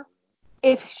sure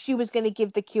if she was going to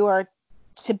give the cure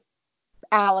to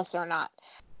Alice or not.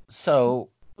 So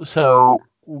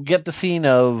we get the scene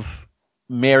of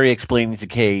Mary explaining to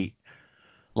Kate,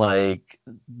 like,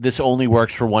 this only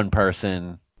works for one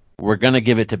person. We're gonna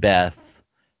give it to Beth.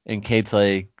 And Kate's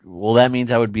like, well, that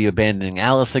means I would be abandoning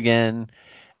Alice again.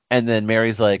 And then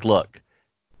Mary's like, look,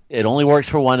 it only works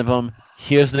for one of them.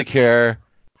 Here's the cure.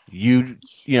 You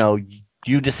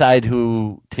decide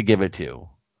who to give it to.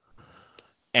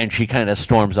 And she kind of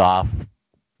storms off,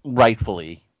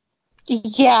 rightfully.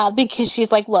 Yeah, because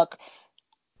she's like, look,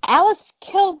 Alice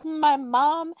killed my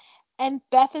mom, and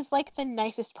Beth is like the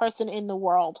nicest person in the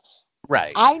world.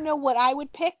 Right. I know what I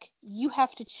would pick. You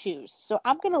have to choose. So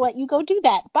I'm going to let you go do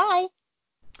that. Bye.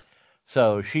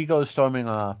 So she goes storming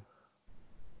off.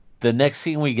 The next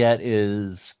scene we get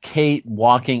is Kate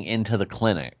walking into the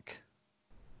clinic.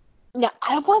 Now,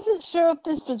 I wasn't sure if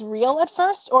this was real at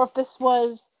first or if this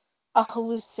was a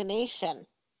hallucination.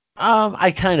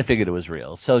 I kind of figured it was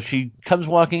real. So she comes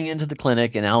walking into the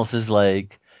clinic, and Alice is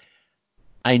like,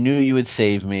 I knew you would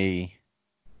save me.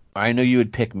 Or I knew you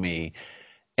would pick me.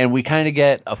 And we kind of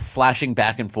get a flashing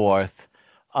back and forth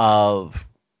of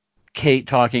Kate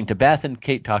talking to Beth and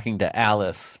Kate talking to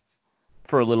Alice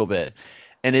for a little bit.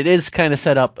 And it is kind of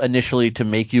set up initially to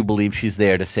make you believe she's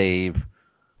there to save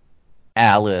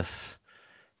Alice.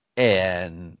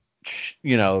 And,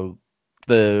 you know,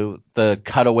 the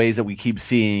cutaways that we keep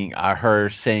seeing are her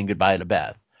saying goodbye to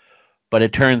Beth. But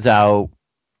it turns out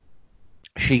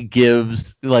she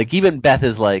gives, like, even Beth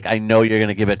is like, I know you're going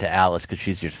to give it to Alice because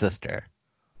she's your sister.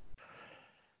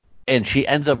 And she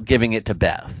ends up giving it to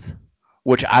Beth,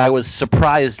 which I was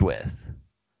surprised with.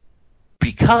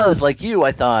 Because, like you,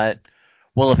 I thought,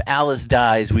 well, if Alice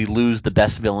dies, we lose the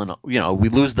best villain, we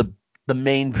lose the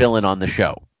main villain on the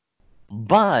show.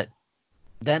 But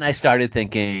then I started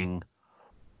thinking,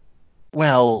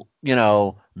 well,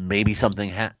 maybe something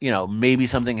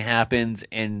happens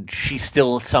and she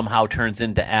still somehow turns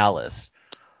into Alice.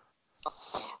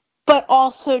 But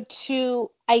also,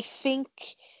 too, I think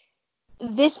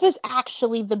this was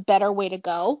actually the better way to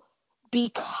go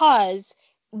because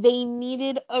they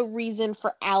needed a reason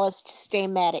for Alice to stay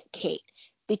mad at Kate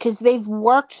because they've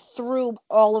worked through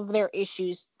all of their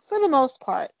issues for the most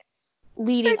part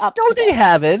leading up No, to they this.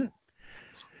 haven't.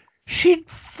 She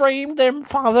framed their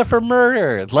father for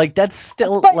murder. Like, that's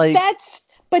still, But like, that's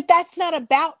not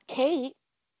about Kate. it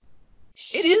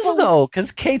She is, bel though,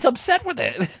 because Kate's upset with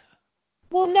it.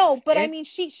 Well, no, but I And, mean,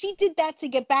 she did that to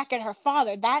get back at her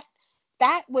father. That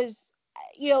was,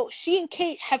 she and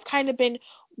Kate have kind of been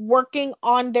working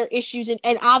on their issues,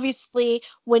 and obviously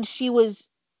when she was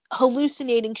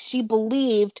hallucinating, she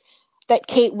believed that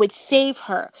Kate would save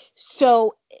her.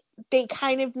 So they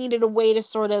kind of needed a way to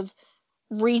sort of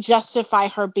re-justify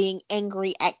her being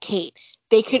angry at Kate.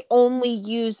 They could only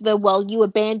use well, you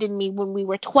abandoned me when we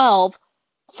were 12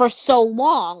 for so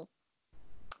long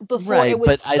before it right, would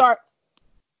but start.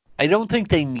 I don't think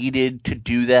they needed to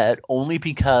do that only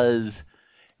because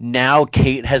now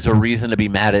Kate has a reason to be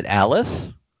mad at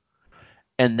Alice,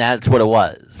 and that's what it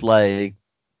was. Like,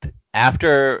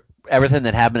 after everything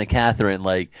that happened to Catherine,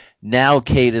 like, now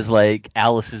Kate is like,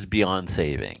 Alice is beyond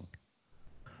saving.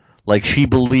 Like, she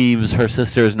believes her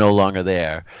sister is no longer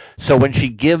there. So when she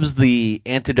gives the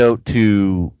antidote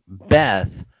to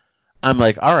Beth, I'm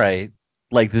like, all right,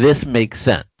 like, this makes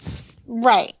sense.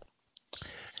 Right.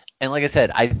 And like I said,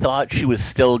 I thought she was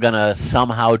still gonna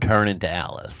somehow turn into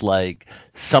Alice. Like,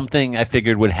 something I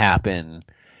figured would happen,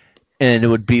 and it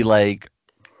would be like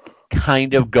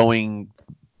kind of going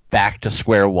back to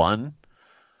square one.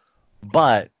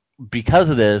 But because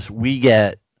of this, we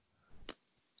get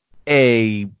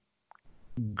a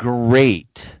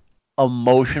great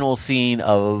emotional scene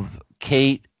of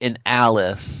Kate and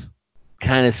Alice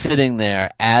kind of sitting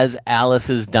there as Alice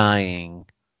is dying,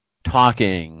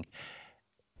 talking.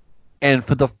 And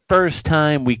for the first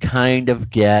time, we kind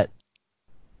of get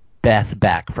Beth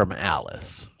back from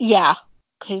Alice. Yeah,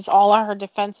 because all of her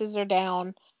defenses are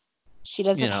down. She You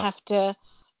doesn't know, have to,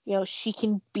 she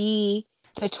can be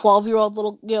the 12-year-old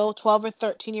little, 12 or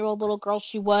 13-year-old little girl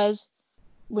she was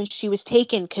when she was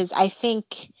taken. Because I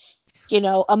think,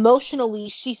 emotionally,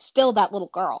 she's still that little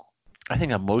girl. I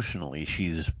think emotionally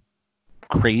she's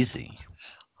crazy.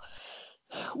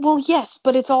 Well, yes,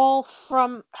 but it's all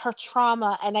from her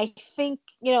trauma. And I think,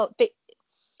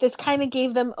 this kind of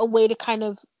gave them a way to kind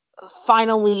of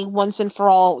finally, once and for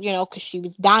all, because she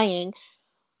was dying,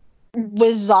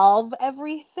 resolve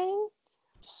everything.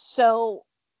 So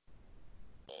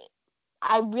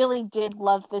I really did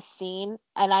love this scene,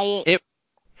 and It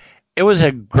it was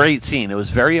a great scene. It was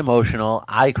very emotional.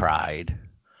 I cried,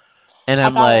 and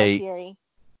I got a little teary.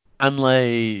 I'm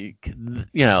like,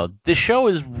 this show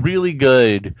is really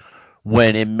good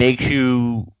when it makes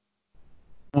you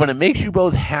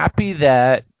both happy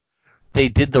that they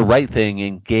did the right thing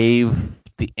and gave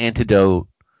the antidote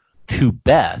to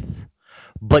Beth,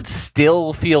 but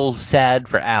still feel sad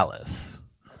for Alice.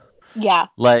 Yeah,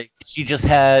 Like, she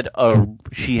had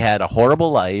a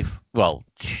horrible life. Well,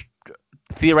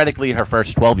 theoretically her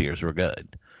first 12 years were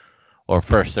good, or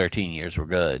first 13 years were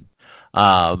good.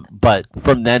 But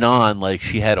from then on, like,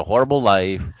 she had a horrible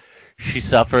life. She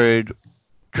suffered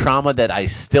trauma that I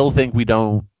still think we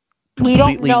don't We don't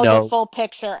completely know the know. full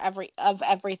picture of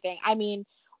everything. I mean,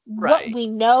 what Right. we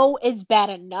know is bad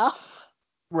enough.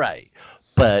 Right.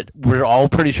 But we're all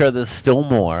pretty sure there's still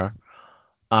more.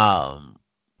 Um,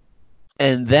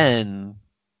 and then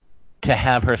to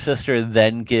have her sister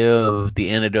then give the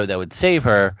antidote that would save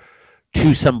her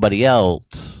to somebody else.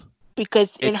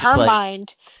 Because in It's just her like,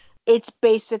 mind, it's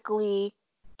basically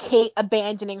Kate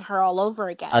abandoning her all over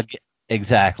again.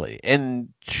 exactly. And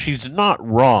she's not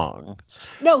wrong.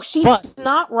 No, she's But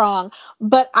not wrong.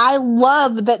 But I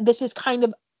love that this is kind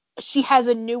of, she has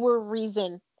a newer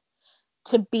reason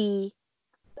to be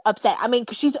upset. I mean,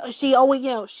 'cause she always,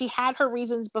 she had her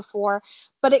reasons before,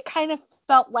 but it kind of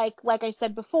felt like I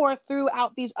said before,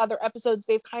 throughout these other episodes,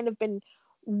 they've kind of been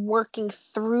working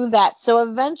through that. So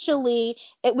eventually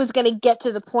it was going to get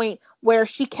to the point where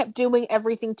she kept doing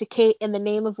everything to Kate in the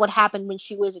name of what happened when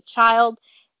she was a child.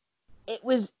 It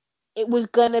was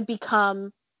going to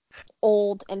become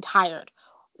old and tired.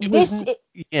 it was,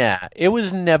 yeah, it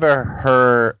was never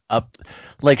her up.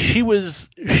 Like she was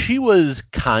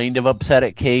kind of upset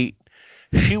at Kate.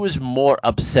 She was more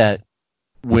upset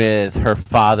with her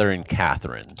father and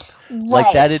Catherine.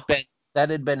 Like Right. that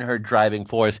had been her driving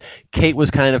force. Kate was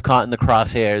kind of caught in the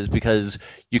crosshairs because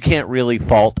you can't really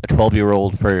fault a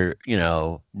 12-year-old for,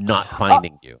 not Oh,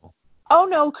 finding you. oh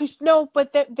no,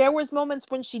 but there was moments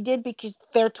when she did, because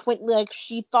their twin, like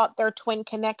she thought their twin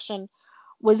connection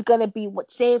was gonna be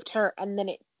what saved her, and then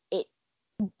it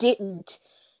didn't.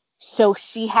 So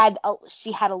she had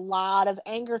a lot of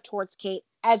anger towards Kate,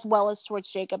 as well as towards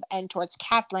Jacob and towards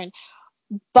Catherine.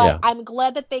 But Yeah. I'm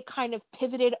glad that they kind of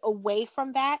pivoted away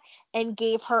from that and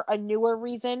gave her a newer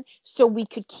reason, so we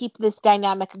could keep this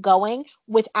dynamic going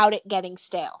without it getting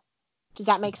stale. Does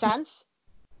that make sense?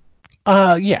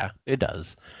 Yeah, it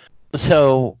does.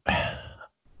 So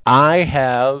I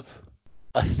have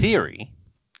a theory.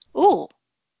 Ooh.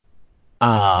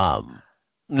 Um,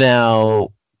 now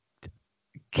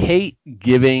Kate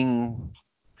giving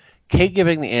Kate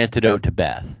giving the antidote to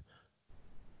Beth.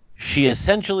 She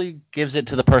essentially gives it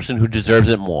to the person who deserves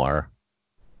it more.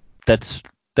 That's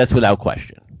that's without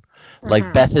question. Like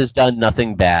Mm-hmm. Beth has done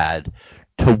nothing bad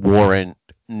to warrant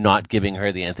not giving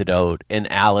her the antidote,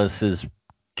 and Alice is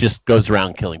just goes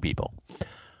around killing people. Do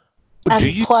And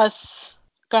you plus,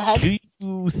 go ahead. do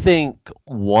you think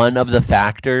one of the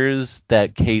factors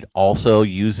that Kate also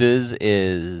uses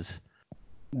is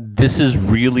this is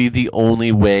really the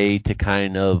only way to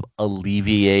kind of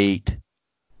alleviate,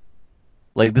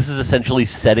 like this is essentially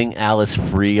setting Alice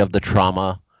free of the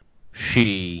trauma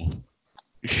she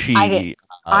I did. she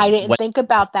I didn't went. think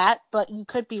about that, but you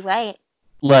could be right.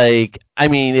 Like, I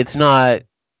mean, it's not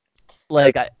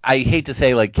like I hate to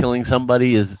say like killing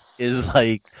somebody is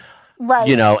like, Right.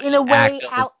 In a way, an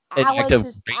act Alice of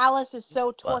is Alice is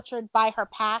so tortured by her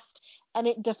past, and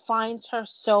it defines her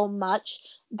so much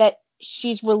that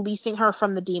she's releasing her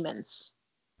from the demons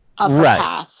of her right.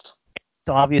 past. It's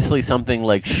obviously something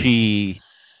like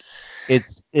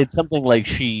it's something like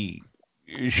she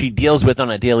deals with on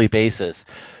a daily basis.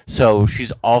 So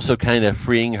she's also kind of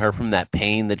freeing her from that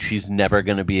pain that she's never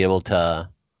going to be able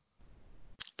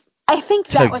I think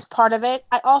that to. was part of it.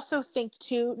 I also think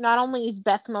too, not only is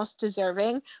Beth most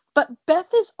deserving, but Beth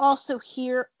is also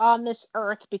here on this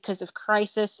earth because of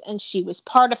Crisis, and she was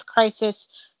part of Crisis.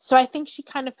 So I think she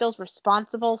kind of feels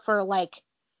responsible for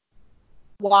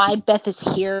why Beth is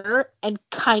here, and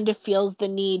kind of feels the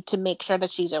need to make sure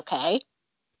that she's okay.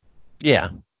 Yeah.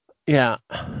 Yeah.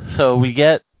 So we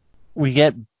get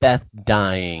Beth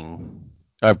dying,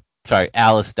 or sorry,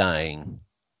 Alice dying,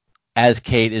 as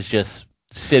Kate is just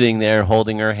sitting there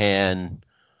holding her hand,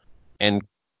 and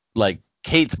like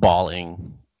Kate's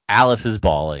bawling, Alice is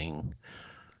bawling.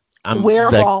 I'm We're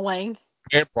like bawling.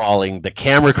 they're bawling, the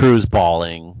camera crew's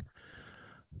bawling,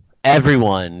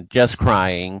 everyone just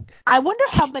crying. I wonder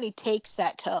how many takes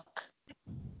that took.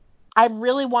 I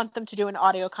really want them to do an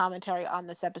audio commentary on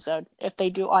this episode, if they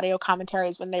do audio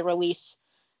commentaries when they release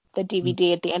the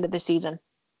DVD at the end of the season.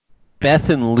 Beth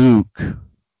and Luke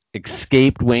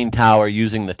escaped Wayne Tower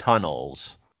using the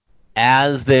tunnels.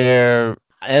 As they're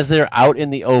out in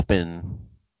the open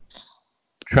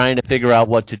trying to figure out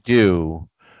what to do,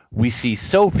 we see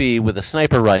Sophie with a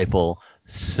sniper rifle.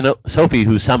 Sophie,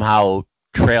 who somehow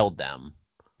trailed them.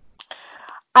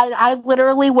 I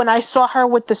literally, when I saw her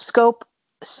with the scope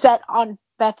set on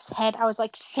Beth's head, I was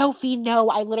like, Sophie, no.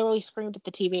 I literally screamed at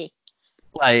the TV.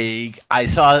 Like I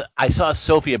saw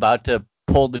Sophie about to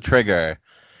pull the trigger,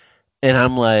 and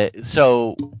I'm like,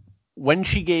 so when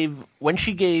she gave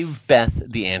Beth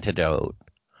the antidote,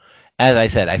 as I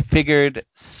said, I figured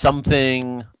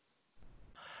something.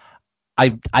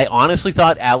 I honestly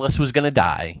thought Alice was gonna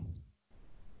die,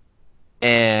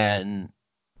 and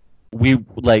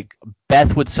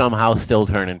Beth would somehow still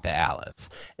turn into Alice,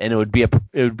 and it would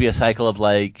be a cycle of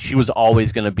like she was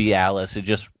always gonna be Alice.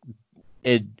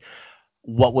 It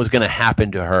what was gonna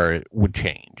happen to her would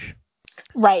change.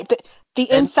 Right. The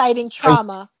And inciting so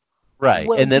trauma right, and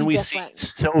would then be we see different.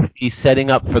 Sophie setting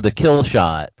up for the kill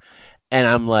shot, and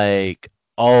I'm like,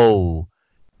 oh,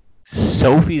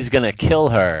 Sophie's gonna kill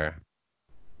her,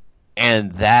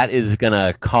 and that is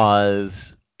gonna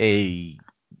cause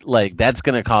that's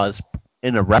gonna cause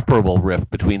an irreparable rift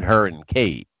between her and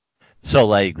Kate. So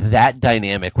like that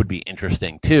dynamic would be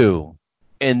interesting too.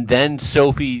 And then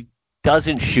Sophie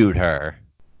doesn't shoot her,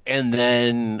 and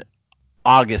then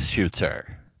August shoots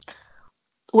her.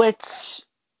 Which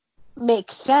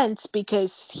makes sense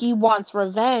because he wants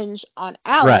revenge on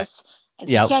Right. Alice, and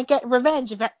he Yep. can't get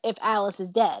revenge if Alice is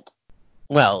dead.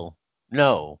 Well,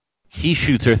 no. He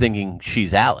shoots her thinking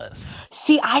she's Alice.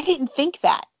 See, I didn't think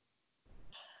that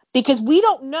because we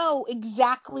don't know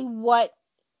exactly what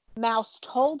Mouse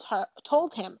told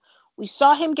him. We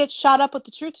saw him get shot up with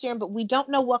the truth serum, but we don't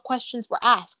know what questions were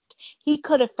asked. He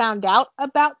could have found out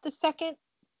about the second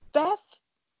Beth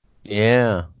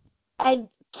Yeah. and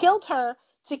killed her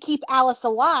to keep Alice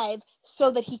alive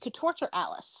so that he could torture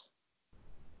Alice.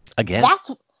 Again.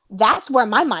 That's where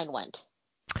my mind went.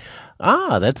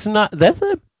 That's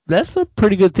a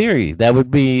pretty good theory. That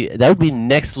would be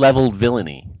next level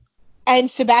villainy.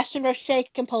 And Sebastian Roche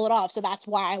can pull it off, so that's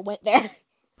why I went there.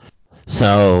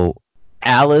 So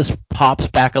Alice pops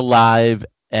back alive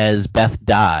as Beth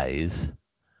dies,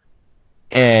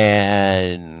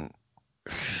 and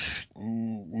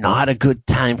not a good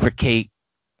time for Kate.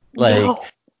 Like, No.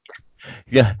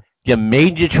 you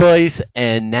made your choice,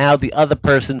 and now the other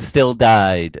person still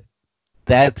died.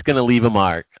 That's gonna leave a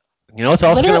mark. You know what's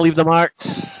also gonna leave the mark?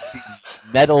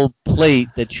 Metal plate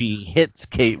that she hits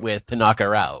Kate with to knock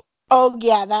her out. Oh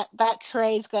yeah, that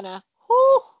tray's gonna.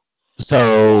 Whew.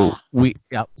 So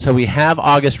Yeah. we have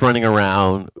August running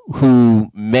around who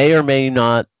may or may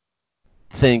not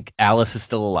think Alice is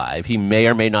still alive. He may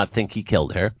or may not think he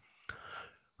killed her.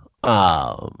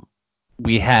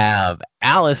 We have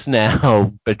Alice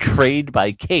now betrayed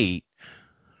by Kate,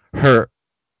 her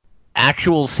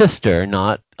actual sister,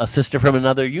 not a sister from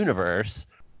another universe,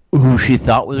 who she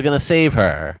thought was going to save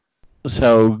her.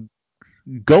 So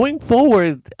going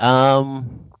forward,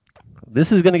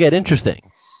 this is going to get interesting.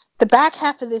 The back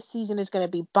half of this season is going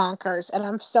to be bonkers, and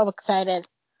I'm so excited.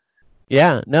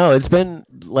 Yeah, no, it's been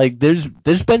like there's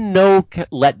been no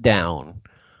letdown.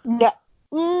 No,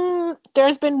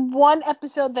 there's been one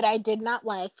episode that I did not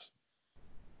like,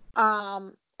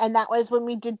 and that was when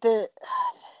we did the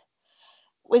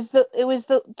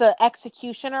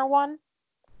executioner one,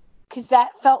 because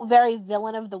that felt very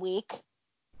villain of the week.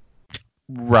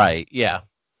 Right. Yeah.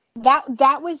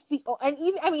 That was and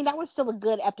even I mean that was still a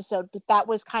good episode, but that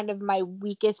was kind of my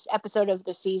weakest episode of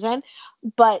the season.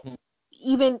 But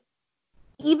even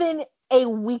a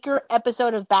weaker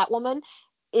episode of Batwoman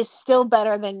is still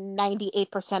better than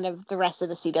 98% of the rest of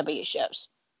the CW shows.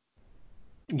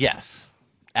 Yes,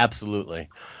 absolutely.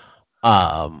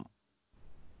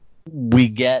 We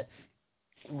get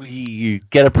a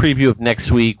preview of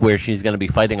next week where she's going to be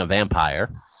fighting a vampire.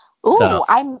 Ooh, So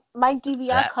my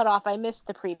DVR cut off. I missed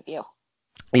the preview.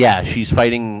 Yeah, she's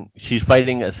fighting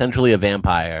essentially a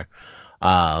vampire.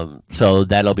 So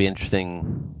that'll be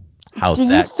interesting. Do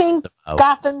you think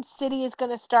Gotham City is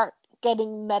going to start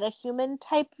getting metahuman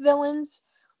type villains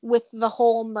with the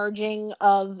whole merging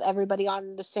of everybody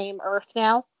on the same Earth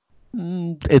now?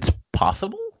 It's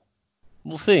possible.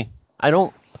 We'll see. I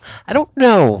don't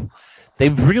know.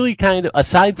 They've really kind of,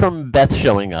 aside from Beth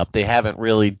showing up, they haven't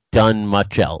really done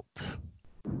much else.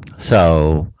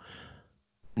 So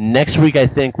next week, I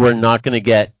think we're not going to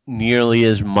get nearly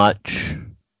as much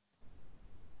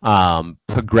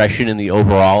progression in the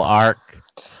overall arc.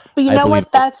 But you know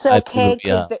what? That's okay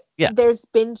because there's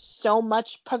been so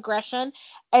much progression.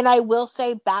 And I will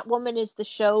say Batwoman is the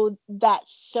show that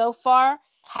so far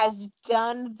has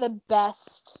done the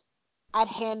best at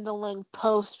handling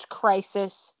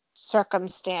post-crisis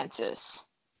circumstances.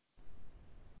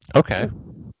 Okay.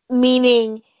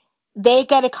 Meaning they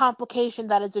get a complication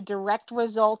that is a direct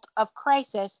result of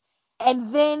crisis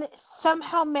and then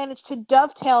somehow manage to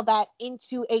dovetail that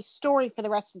into a story for the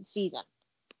rest of the season.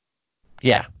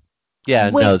 Yeah.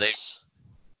 Yeah, which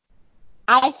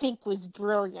I think was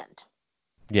brilliant.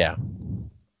 Yeah.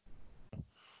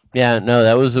 Yeah, no,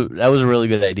 that was a really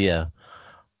good idea.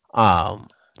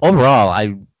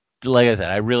 Overall, like I said,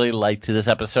 I really liked this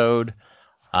episode.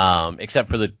 Except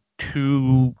for the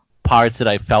two parts that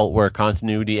I felt were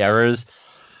continuity errors.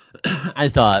 I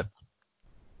thought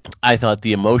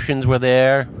the emotions were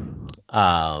there.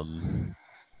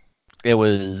 It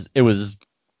was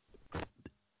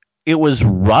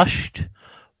rushed,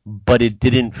 but it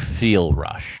didn't feel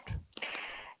rushed.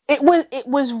 It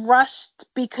was rushed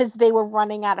because they were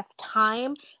running out of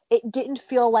time. It didn't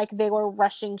feel like they were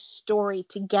rushing story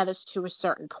to get us to a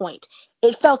certain point.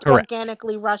 It felt Correct.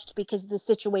 organically rushed because the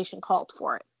situation called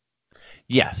for it.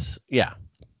 Yes. Yeah.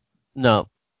 No.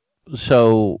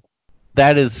 So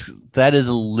that is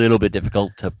a little bit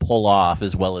difficult to pull off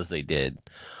as well as they did.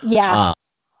 Yeah.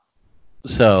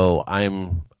 So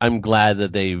I'm glad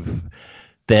that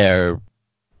they're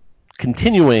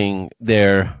continuing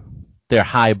their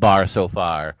high bar so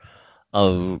far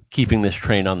of keeping this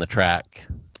train on the track.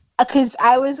 Because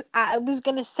I was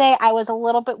gonna say I was a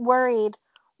little bit worried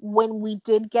when we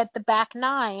did get the back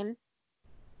nine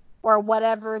or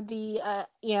whatever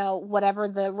whatever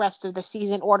the rest of the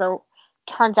season order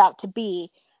turns out to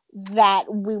be, that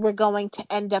we were going to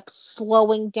end up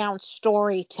slowing down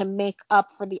story to make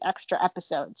up for the extra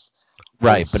episodes.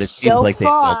 Right, And but it seems so like they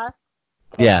built. far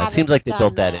they Yeah, it seems haven't like they done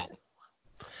built that in. that.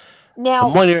 Now,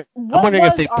 I'm what wondering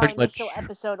if was they our pretty initial much.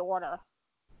 episode order?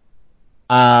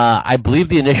 I believe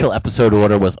the initial episode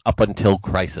order was up until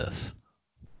Crisis.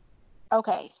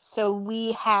 Okay, so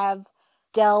we have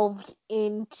delved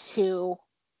into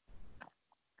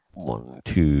 1,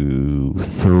 2,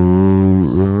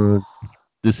 3.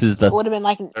 This is so it the would have been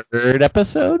like third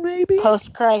episode, maybe.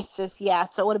 post-crisis, yeah.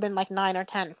 So it would have been like 9 or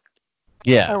 10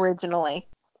 Yeah, originally.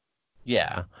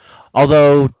 yeah.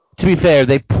 Although to be fair,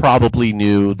 they probably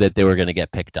knew that they were going to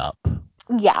get picked up.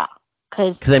 Yeah,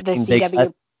 because Because I the mean,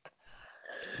 CW.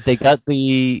 they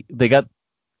got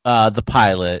the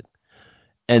pilot,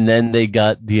 and then they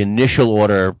got the initial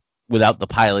order without the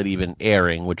pilot even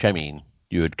airing, which I mean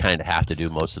you would kind of have to do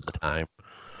most of the time.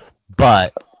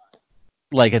 But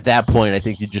like at that point, I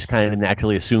think you just kind of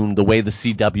naturally assume the way the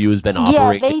CW has been Yeah,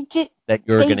 operating that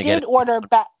you're going to get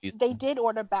it. They did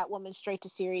order Batwoman straight to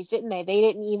series, didn't they? They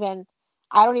didn't even.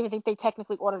 I don't even think they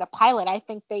technically ordered a pilot. I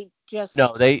think they No,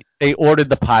 just. they ordered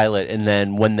the pilot, and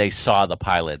then when they saw the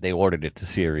pilot, they ordered it to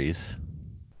series.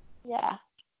 Yeah,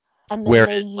 and then Whereas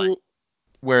they use.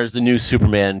 whereas the new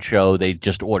Superman show, they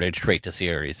just ordered straight to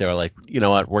series. They were like, you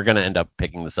know what, we're gonna end up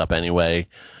picking this up anyway.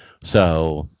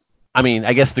 So, I mean,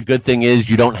 I guess the good thing is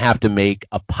you don't have to make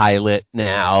a pilot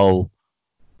now,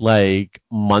 like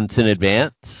months in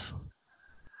advance,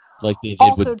 like they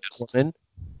did with Also, Batwoman.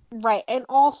 right, and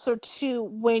also too,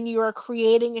 when you're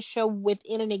creating a show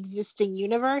within an existing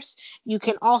universe, you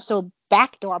can also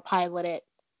backdoor pilot it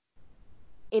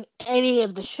in any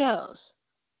of the shows.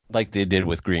 Like they did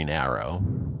with Green Arrow.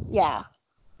 Yeah.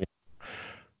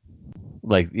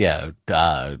 Like, yeah,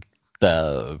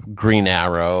 the Green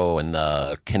Arrow and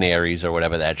the Canaries or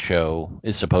whatever that show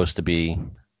is supposed to be,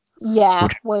 Yeah,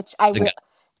 which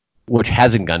which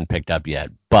hasn't gotten picked up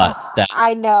yet. But that,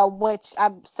 I know, which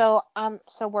I'm so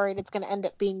worried it's going to end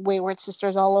up being Wayward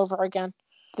Sisters all over again.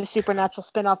 The Supernatural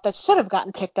spinoff that should have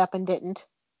gotten picked up and didn't.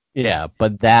 yeah,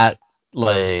 but that,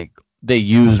 like, they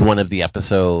used one of the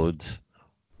episodes,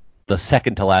 the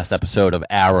second to last episode of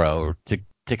Arrow, to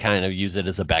kind of use it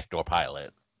as a backdoor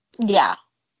pilot. Yeah,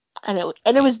 and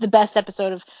it was the best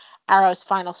episode of Arrow's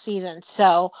final season.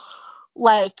 So,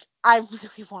 like, I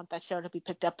really want that show to be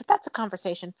picked up, but that's a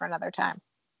conversation for another time.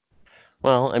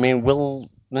 Well, I mean, we'll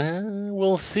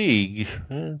see.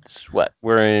 It's what,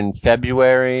 we're in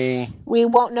February. We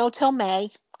won't know till May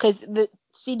because the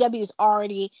CW's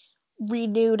already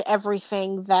renewed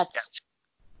everything that's.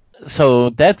 So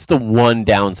that's the one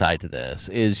downside to this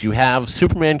is you have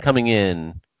Superman coming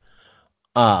in,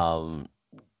 um,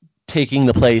 taking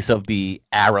the place of the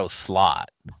Arrow slot,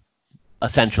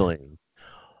 essentially.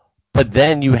 But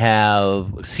then you have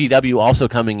CW also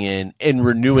coming in and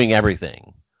renewing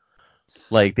everything.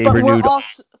 Like they But we're renewed.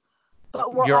 also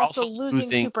but we're You're also also losing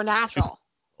losing Super. Supernatural.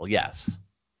 Yes,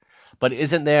 but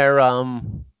isn't there a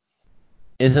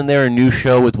new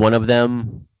show with one of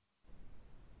them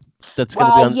that's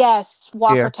going to be on Yes,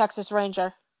 Walker here? Texas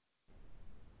Ranger.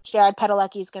 Jared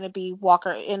Padalecki is going to be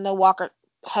Walker in the Walker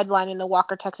headline in the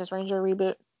Walker Texas Ranger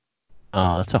reboot.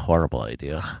 Oh, that's a horrible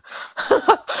idea.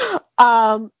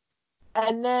 um,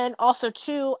 and then also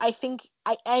too, I think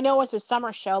I know it's a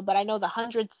summer show, but I know the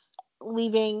Hundreds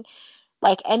leaving,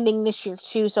 like ending this year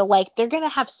too. So like they're gonna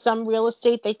have some real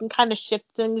estate. They can kind of shift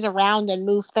things around and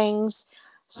move things.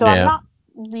 So I'm Yeah. not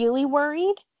really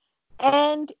worried.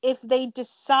 And if they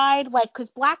decide, like,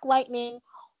 because Black Lightning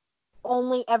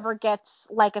only ever gets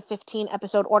like a 15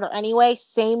 episode order anyway,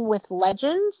 same with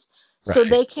Legends. So Right.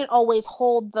 they can always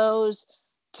hold those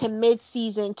to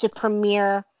mid-season to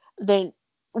premiere the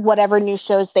whatever new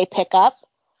shows they pick up.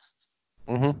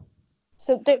 Mm-hmm.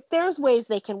 So there's ways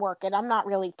they can work it. I'm not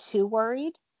really too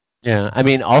worried. Yeah, I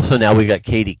mean, also now we got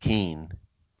Katie Keene.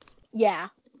 Yeah.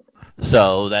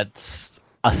 So that's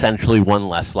essentially one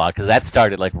less slot because that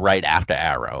started like right after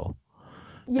Arrow.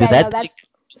 Yeah, Did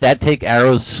that take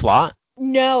Arrow's slot?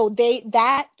 No,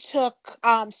 that took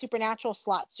Supernatural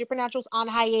slot. Supernatural's on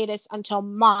hiatus until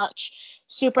March.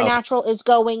 Supernatural is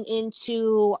going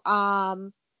into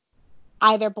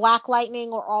either Black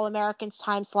Lightning or All Americans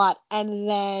time slot, and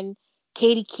then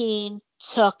Katie Keene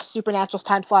took Supernatural's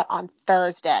time slot on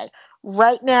Thursday.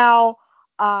 Right now,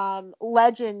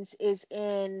 Legends is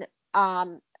in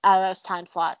Arrow's time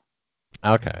slot.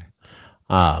 Okay.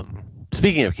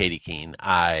 Speaking of Katie Keene,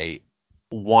 I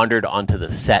wandered onto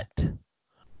the set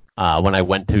when I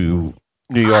went to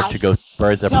New York to go see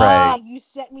Birds of Prey. You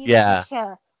sent me the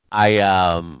picture.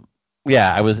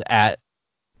 I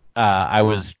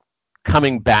was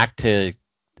coming back to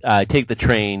take the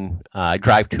train. I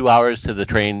drive 2 hours to the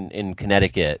train in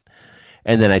Connecticut,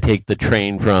 and then I take the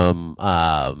train from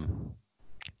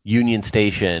Union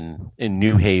Station in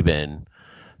New Haven,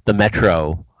 the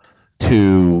Metro,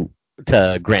 to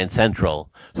Grand Central.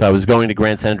 So I was going to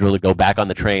Grand Central to go back on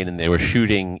the train, and they were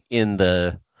shooting in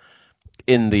the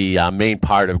main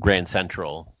part of Grand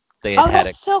Central. They had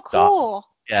that's so cool. Off.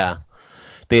 Yeah,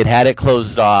 they had it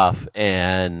closed off,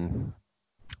 and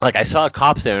like I saw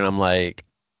cops there, and I'm like,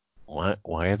 why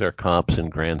are there cops in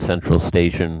Grand Central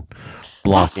Station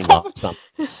blocking off something?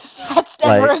 That's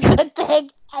never a good thing.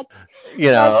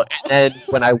 And then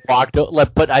when I walked,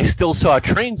 but I still saw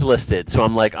trains listed, so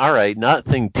I'm like, all right,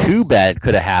 nothing too bad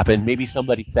could have happened. Maybe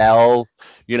somebody fell,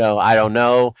 I don't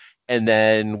know. And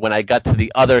then when I got to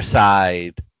the other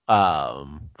side,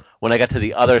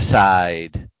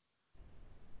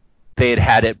 they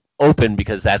had it open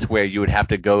because that's where you would have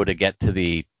to go to get to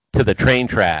the train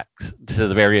tracks, to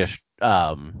the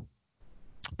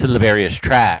various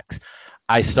tracks.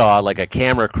 I saw like a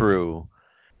camera crew,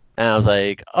 and I was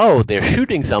like, oh, they're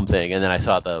shooting something. And then I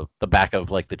saw the back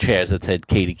of like the chairs that said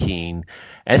Katie Keene.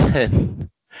 And then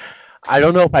I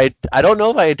don't know if I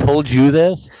had told you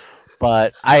this,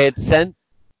 but I had sent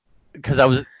I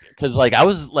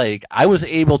was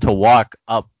able to walk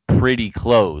up pretty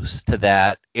close to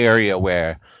that area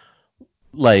where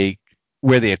the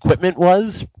equipment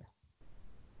was.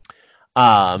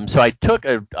 So I took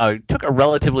a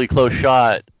relatively close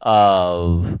shot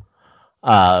of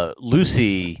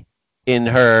Lucy in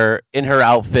her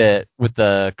outfit with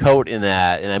the coat in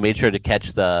that, and I made sure to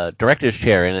catch the director's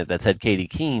chair in it that said Katie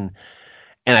Keene,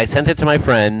 and I sent it to my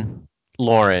friend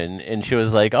Lauren, and she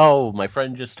was like, "Oh, my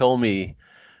friend just told me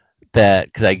that,"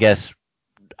 because I guess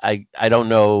I don't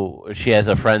know, she has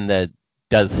a friend that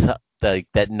does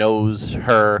that knows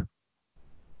her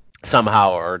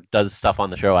somehow or does stuff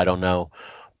on the show. I don't know,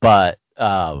 but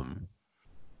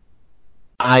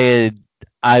I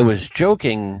was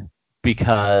joking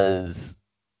because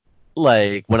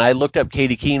like when I looked up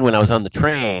Katie Keene when I was on the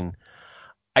train,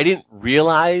 I didn't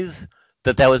realize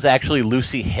that was actually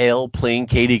Lucy Hale playing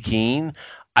Katie Keene.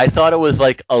 I thought it was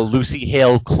like a Lucy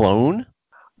Hale clone.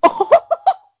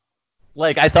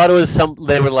 Like I thought it was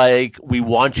they were like, we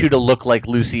want you to look like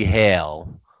Lucy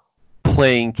Hale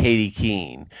playing Katie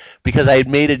Keene, because I had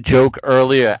made a joke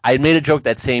earlier. I had made a joke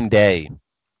that same day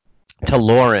to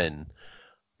Lauren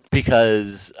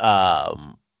because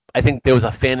I think there was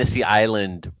a Fantasy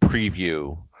Island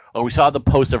preview, or we saw the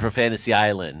poster for Fantasy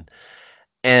Island,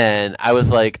 and I was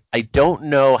like, I don't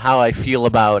know how I feel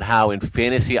about how in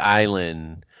Fantasy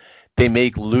Island they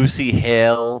make Lucy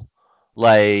Hale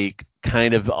like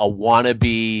kind of a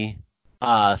wannabe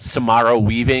Samara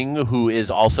Weaving, who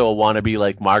is also a wannabe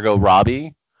like Margot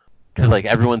Robbie, because like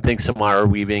everyone thinks Samara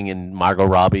Weaving and Margot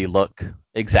Robbie look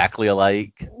exactly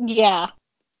alike. Yeah.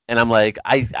 And I'm like,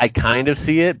 I kind of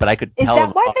see it, but I could tell. Is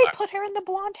that why they put her in the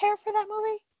blonde hair for that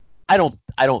movie? I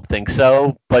don't think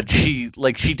so, but she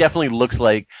definitely looks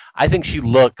like, I think she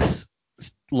looks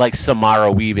like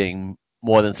Samara Weaving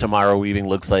more than Samara Weaving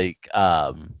looks like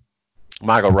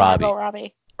Margot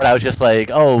Robbie. But I was just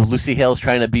like, oh, Lucy Hale's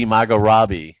trying to be Margot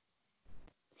Robbie.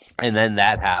 And then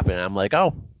that happened. I'm like,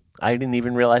 oh, I didn't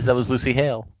even realize that was Lucy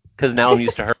Hale, because now I'm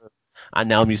used to her.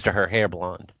 Now I'm used to her hair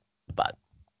blonde. But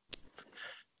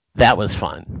that was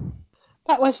fun.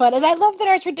 That was fun. And I love that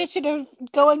our tradition of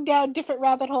going down different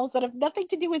rabbit holes that have nothing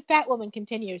to do with Batwoman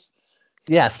continues.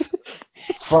 Yes.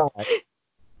 But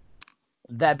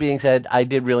that being said, I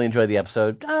did really enjoy the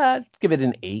episode. Give it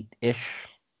an 8-ish.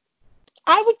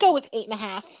 I would go with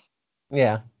 8.5.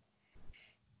 Yeah.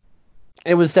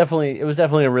 It was definitely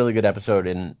a really good episode,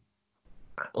 and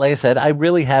like I said, I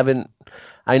really haven't.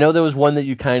 I know there was one that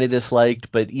you kind of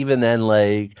disliked, but even then,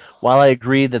 like, while I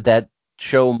agree that that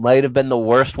show might have been the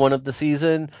worst one of the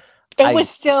season, It I was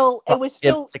still probably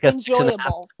give it like a 6.5.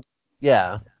 enjoyable.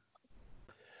 Yeah.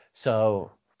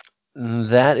 So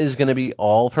that is going to be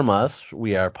all from us.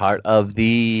 We are part of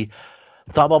the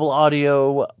Thought Bubble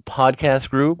Audio podcast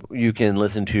group. You can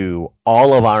listen to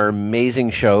all of our amazing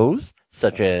shows,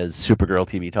 such as Supergirl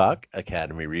TV Talk,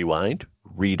 Academy Rewind,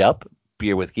 Read Up,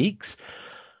 Beer with Geeks,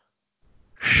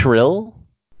 Shrill,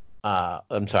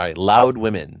 Loud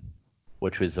Women,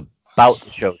 which was about the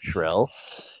show Shrill,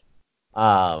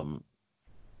 um,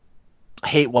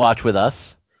 Hate Watch with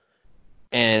Us,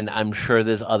 and I'm sure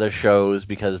there's other shows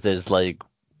because there's like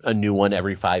a new one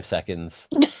every 5 seconds.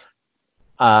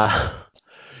 Uh,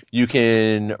 You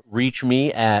can reach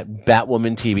me at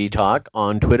Batwoman TV Talk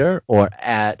on Twitter or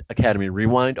at Academy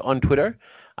Rewind on Twitter.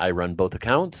 I run both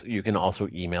accounts. You can also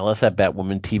email us at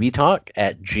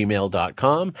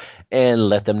batwomantvtalk@gmail.com and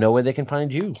let them know where they can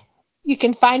find you. You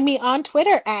can find me on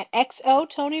Twitter at XO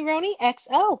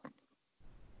TonyRoneyXO.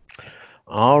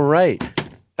 All right.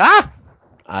 Ah!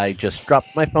 I just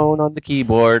dropped my phone on the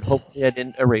keyboard. Hopefully I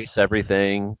didn't erase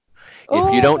everything.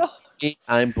 If you Oh don't no. see me,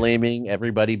 I'm blaming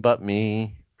everybody but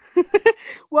me.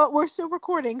 Well, we're still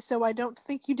recording, so I don't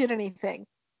think you did anything.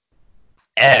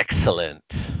 Excellent.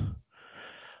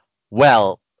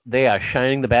 Well, they are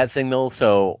shining the bat signal,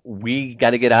 so we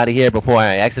got to get out of here before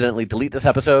I accidentally delete this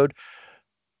episode.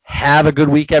 Have a good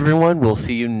week, everyone. We'll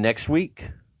see you next week.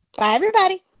 Bye,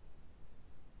 everybody.